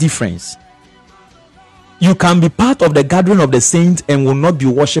vast difference. You can be part of the gathering of the saints and will not be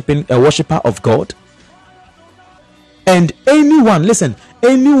worshiping a worshiper of God. And anyone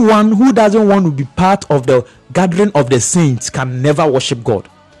who doesn't want to be part of the gathering of the saints can never worship God,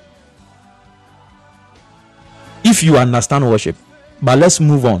 if you understand worship. But let's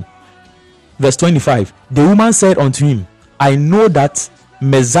move on. Verse 25. The woman said unto him, I know that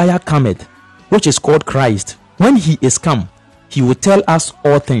Messiah cometh, which is called Christ. When he is come, he will tell us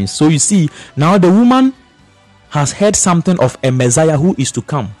all things. So you see, now the woman has heard something of a Messiah who is to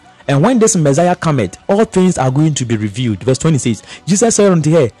come. And when this Messiah cometh, all things are going to be revealed. Verse 26. Jesus said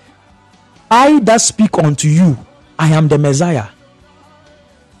unto her, I that speak unto you, I am the Messiah.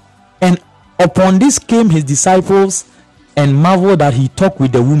 And upon this came his disciples and marveled that he talked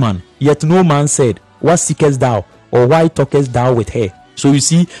with the woman. Yet no man said, What seekest thou? Or why talkest thou with her? So you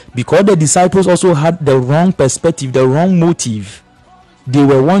see, because the disciples also had the wrong perspective, the wrong motive, they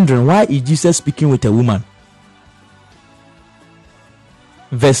were wondering, why is Jesus speaking with a woman?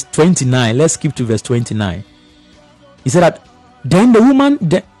 Verse 29. Let's skip to verse 29. He said that then the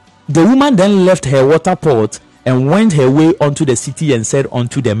woman then left her water pot and went her way unto the city and said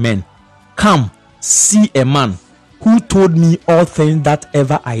unto the men, Come, see a man who told me all things that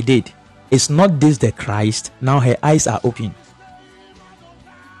ever I did. Is not this the Christ? Now her eyes are open.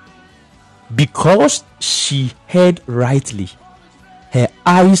 Because she heard rightly, her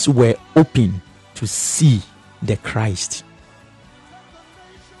eyes were open to see the Christ.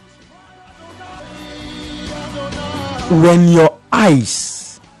 When your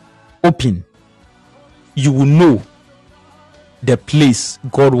eyes open, you will know the place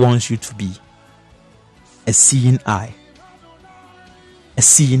God wants you to be. A seeing eye. A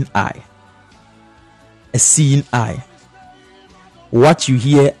seeing eye. A seeing eye. what you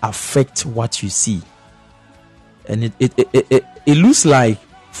hear affects what you see. And it looks like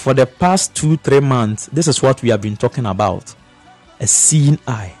for the past 2-3 months, this is what we have been talking about. A seeing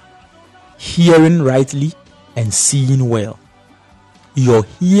eye, hearing rightly and seeing well. Your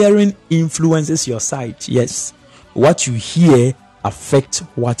hearing influences your sight. Yes, what you hear affects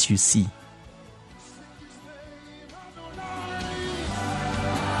what you see.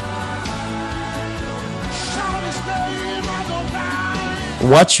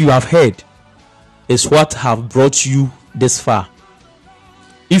 What you have heard is what have brought you this far.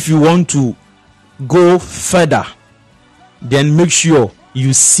 If you want to go further, then make sure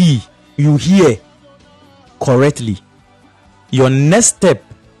you see, you hear correctly. Your next step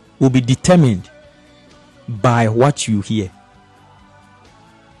will be determined by what you hear.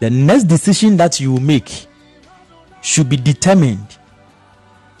 The next decision that you make should be determined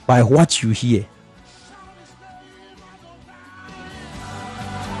by what you hear.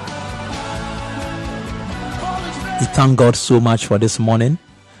 We thank God so much for this morning.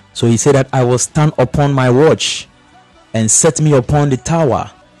 So he said that I will stand upon my watch and set me upon the tower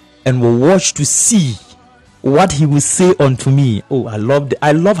and will watch to see what he will say unto me. Oh, I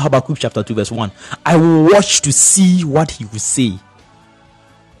love Habakkuk chapter 2 verse 1. I will watch to see what he will say.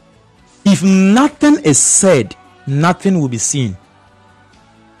 If nothing is said, nothing will be seen.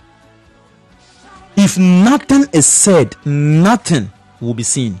 If nothing is said, nothing will be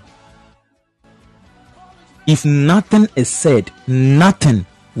seen. If nothing is said, nothing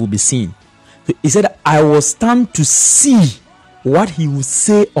will be seen. So he said, I will stand to see what he will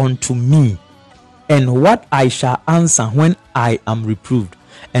say unto me, and what I shall answer when I am reproved.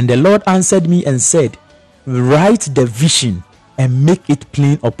 And the Lord answered me and said, write the vision and make it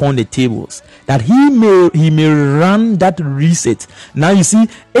plain upon the tables, that he may run that reads it. Now you see,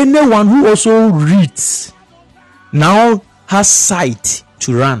 anyone who also reads now has sight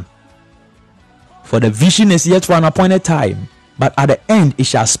to run. For the vision is yet for an appointed time, but at the end it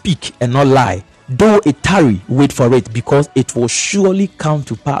shall speak and not lie. Though it tarry, wait for it, because it will surely come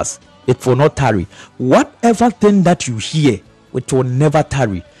to pass. It will not tarry. Whatever thing that you hear, it will never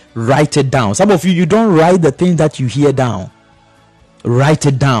tarry. Write it down. Some of you don't write the thing that you hear down. Write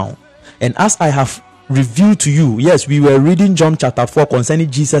it down. And as I have revealed to you, yes, we were reading John chapter 4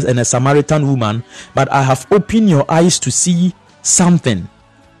 concerning Jesus and a Samaritan woman, but I have opened your eyes to see something,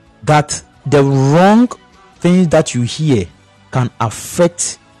 that the wrong things that you hear can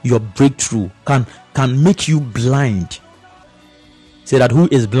affect your breakthrough, can make you blind. Say that who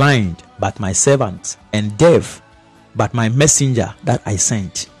is blind but my servant, and deaf but my messenger that I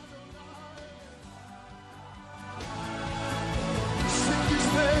sent.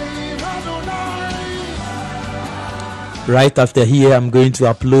 Right after here, I'm going to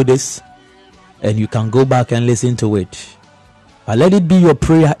upload this and you can go back and listen to it. But let it be your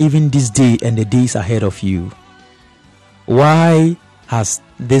prayer even this day and the days ahead of you. Why has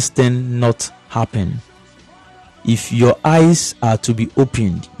this thing not happened? If your eyes are to be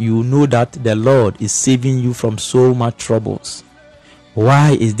opened, you will know that the Lord is saving you from so much troubles.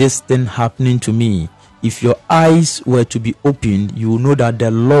 Why is this thing happening to me? If your eyes were to be opened, you will know that the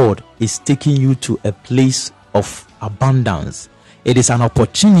Lord is taking you to a place of abundance. It is an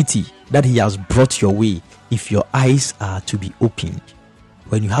opportunity that he has brought your way. If your eyes are to be opened,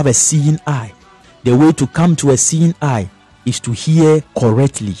 when you have a seeing eye, the way to come to a seeing eye is to hear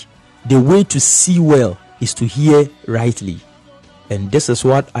correctly. The way to see well is to hear rightly. And this is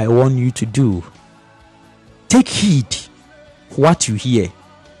what I want you to do. Take heed what you hear.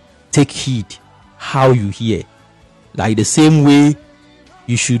 Take heed how you hear. Like the same way,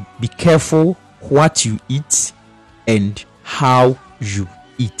 you should be careful what you eat and how you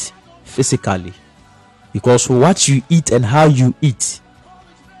eat physically. Because what you eat and how you eat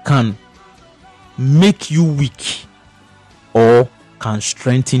can make you weak or can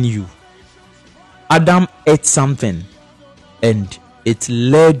strengthen you. Adam ate something and it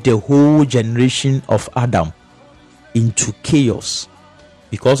led the whole generation of Adam into chaos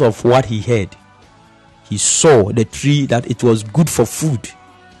because of what he heard. He saw the tree that it was good for food.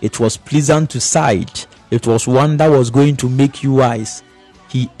 It was pleasant to sight. It was one that was going to make you wise.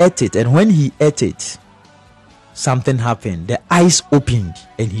 He ate it, and when he ate it, something happened. The eyes opened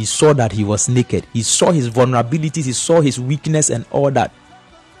and he saw that he was naked. He saw his vulnerabilities, he saw his weakness and all that.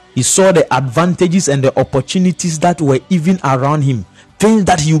 He saw the advantages and the opportunities that were even around him, things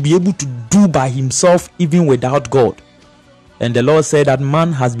that he will be able to do by himself even without God. And the Lord said that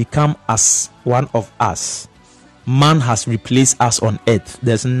man has become as one of us. Man has replaced us on earth.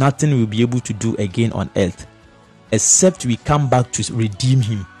 There's nothing we'll be able to do again on earth except we come back to redeem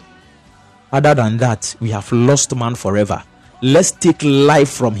him. Other than that, we have lost man forever. let's take life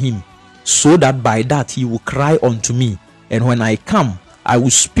from him, so that by that he will cry unto me. And when I come, I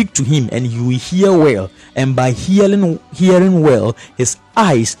will speak to him, and he will hear well. And by hearing well, his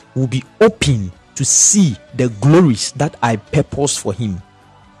eyes will be open to see the glories that I purpose for him.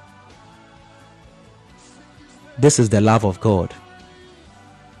 This is the love of God.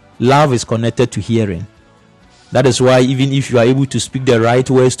 Love is connected to hearing. That is why even if you are able to speak the right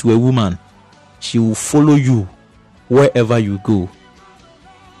words to a woman, she will follow you wherever you go.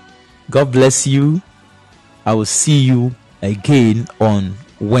 God bless you. I will see you again on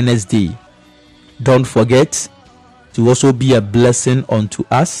Wednesday. Don't forget to also be a blessing unto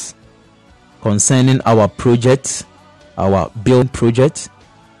us concerning our project, our build project.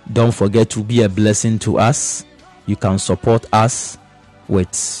 Don't forget to be a blessing to us. You can support us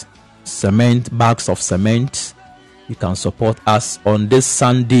with cement, bags of cement. You can support us. On this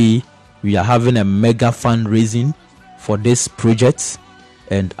Sunday, we are having a mega fundraising for this project,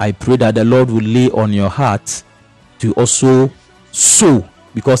 and I pray that the Lord will lay on your heart to also sow,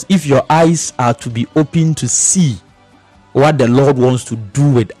 because if your eyes are to be open to see what the Lord wants to do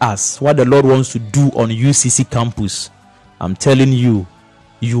with us, what the Lord wants to do on UCC campus, I'm telling you,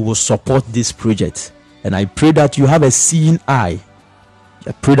 you will support this project. And I pray that you have a seeing eye.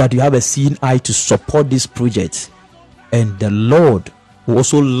 I pray that you have a seeing eye to support this project, and the Lord will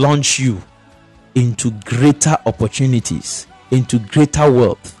also launch you into greater opportunities, into greater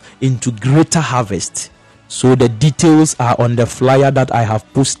wealth, into greater harvest. So the details are on the flyer that I have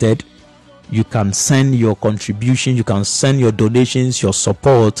posted. You can send your contribution, you can send your donations, your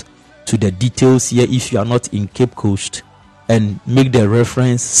support to the details here if you are not in Cape Coast, and make the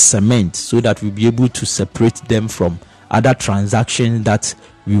reference cement, so that we'll be able to separate them from other transactions that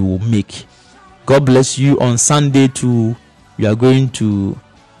we will make. God bless you. On Sunday too, we are going to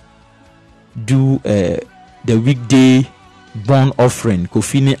do the weekday bond offering,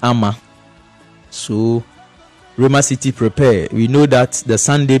 Kofini Ama. So RHEMA City, prepare. We know that the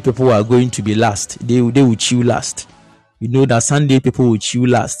Sunday people are going to be last. They will chew last. We know that Sunday people will chew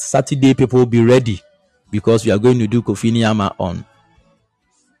last. Saturday people will be ready, because we are going to do Kofini Ama on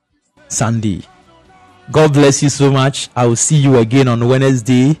Sunday. God bless you so much. I will see you again on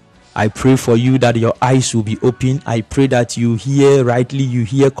Wednesday. I pray for you that your eyes will be open. I pray that you hear rightly, you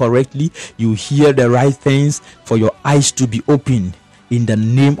hear correctly, you hear the right things, for your eyes to be open in the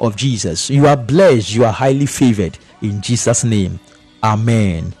name of Jesus. You are blessed. You are highly favored in Jesus' name.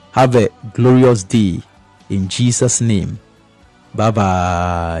 Amen. Have a glorious day in Jesus' name.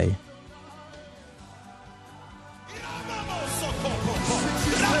 Bye-bye.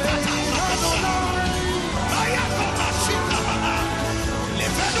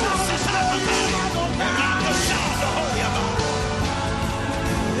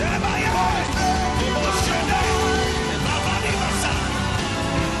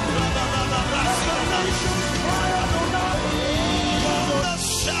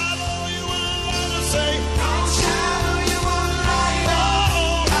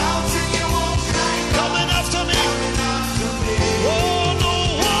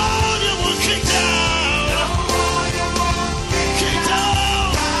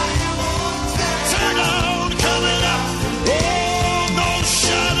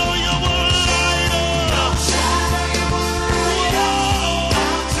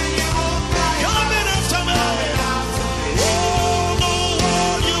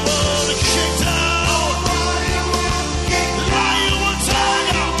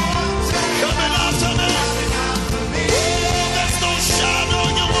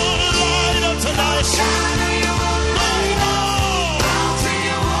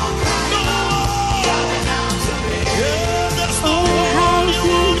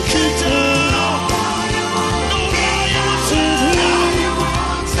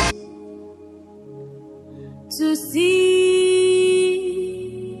 To see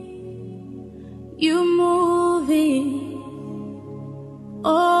you moving,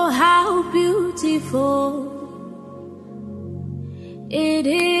 oh how beautiful it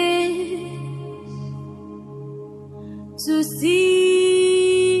is to see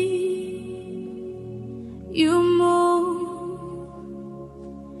you move.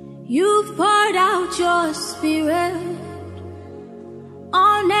 You've poured out your spirit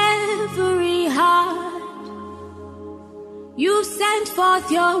on every heart. You sent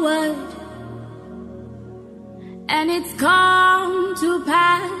forth your word, and it's come to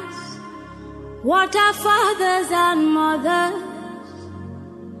pass. What our fathers and mothers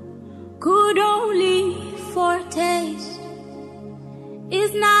could only foretaste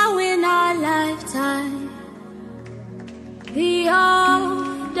is now in our lifetime. The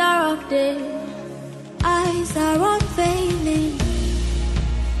order of day, eyes are unveiling.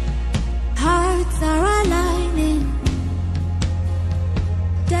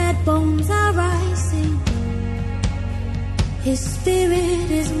 bones are rising. His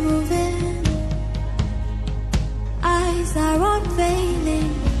spirit is moving. Eyes are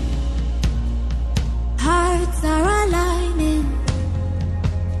unveiling. Hearts are aligning.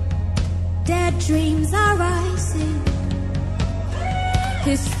 Dead dreams are rising.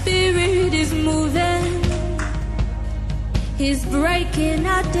 His spirit is moving. He's breaking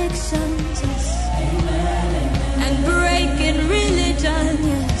addictions, yes. And breaking religion,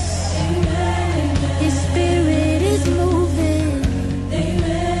 yes. His spirit is moving.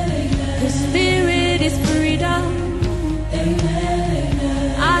 His spirit is freedom.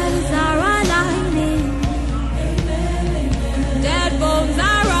 Eyes are aligning. Dead bones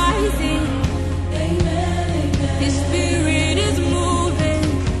are rising. His spirit is moving.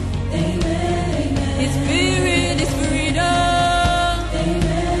 His spirit is freedom.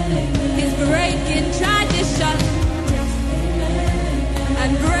 He's breaking tradition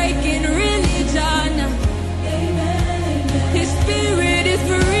and breaking religion. His spirit is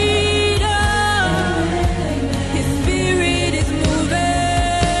freedom. His spirit is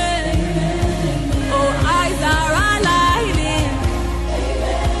moving. Oh, eyes are aligning.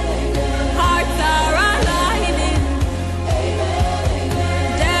 Hearts are aligning.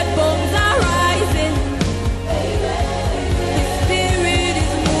 Dead bones are rising. His spirit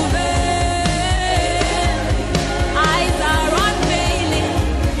is moving. Eyes are unveiling.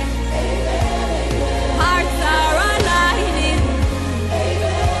 Hearts are aligning.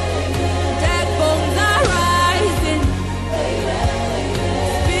 Dead bones are rising.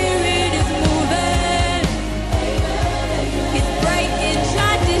 Spirit is moving. He's breaking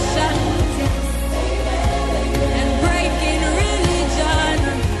traditions, yes, and breaking religion.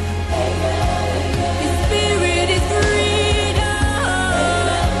 His spirit is freedom.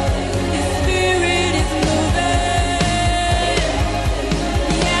 His spirit is moving.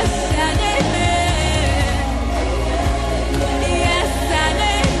 Yes and amen. Yes and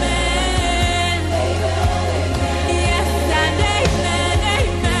amen. Yes and amen.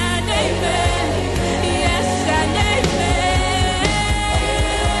 Amen. Amen. Yes and amen.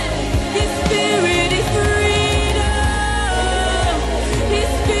 His spirit is freedom. His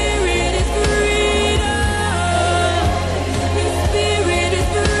spirit is freedom. His spirit is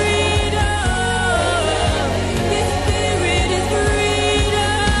freedom. His spirit is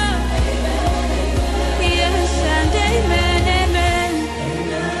freedom. Yes and amen. Amen.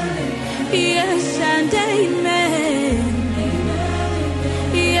 Yes and amen.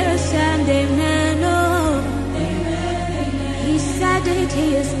 Yes and amen. Oh, he said it, he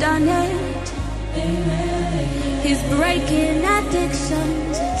has done it. He's breaking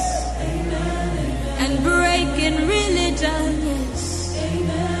addictions, yes, and breaking religion, yes.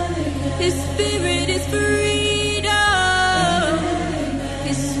 His spirit is freedom.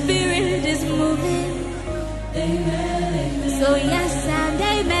 His spirit is moving. So yes and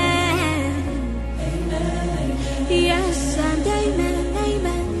amen. Yes and amen.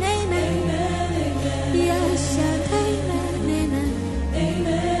 Amen. Amen. Yes and amen. Amen.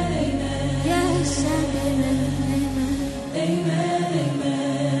 Yes and amen.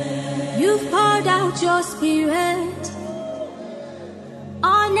 You've poured out your spirit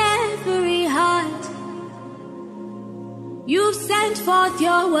on every heart. You've sent forth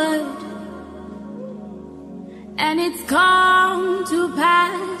your word, and it's come to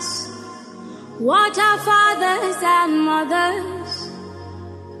pass. What our fathers and mothers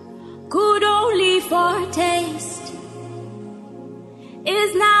could only foretaste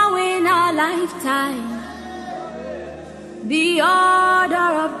is now in our lifetime. The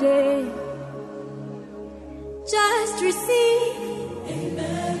order of day. Just receive.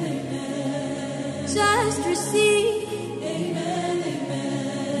 Amen, amen. Just receive. Amen,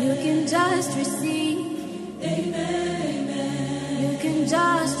 amen. You can just receive. Amen, amen. You can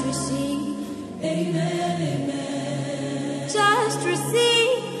just receive. Amen, amen. Just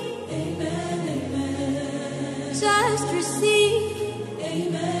receive. Amen, amen. Just receive.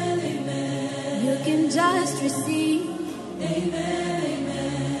 Amen, amen. You can just receive. Amen,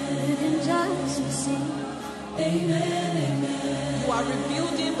 amen. You can just receive. Amen, amen. You are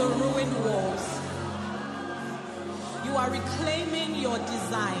rebuilding the ruined walls. You are reclaiming your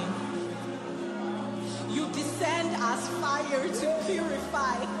design. You descend as fire to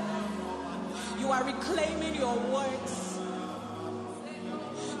purify. You are reclaiming your words.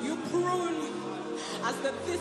 You prune as the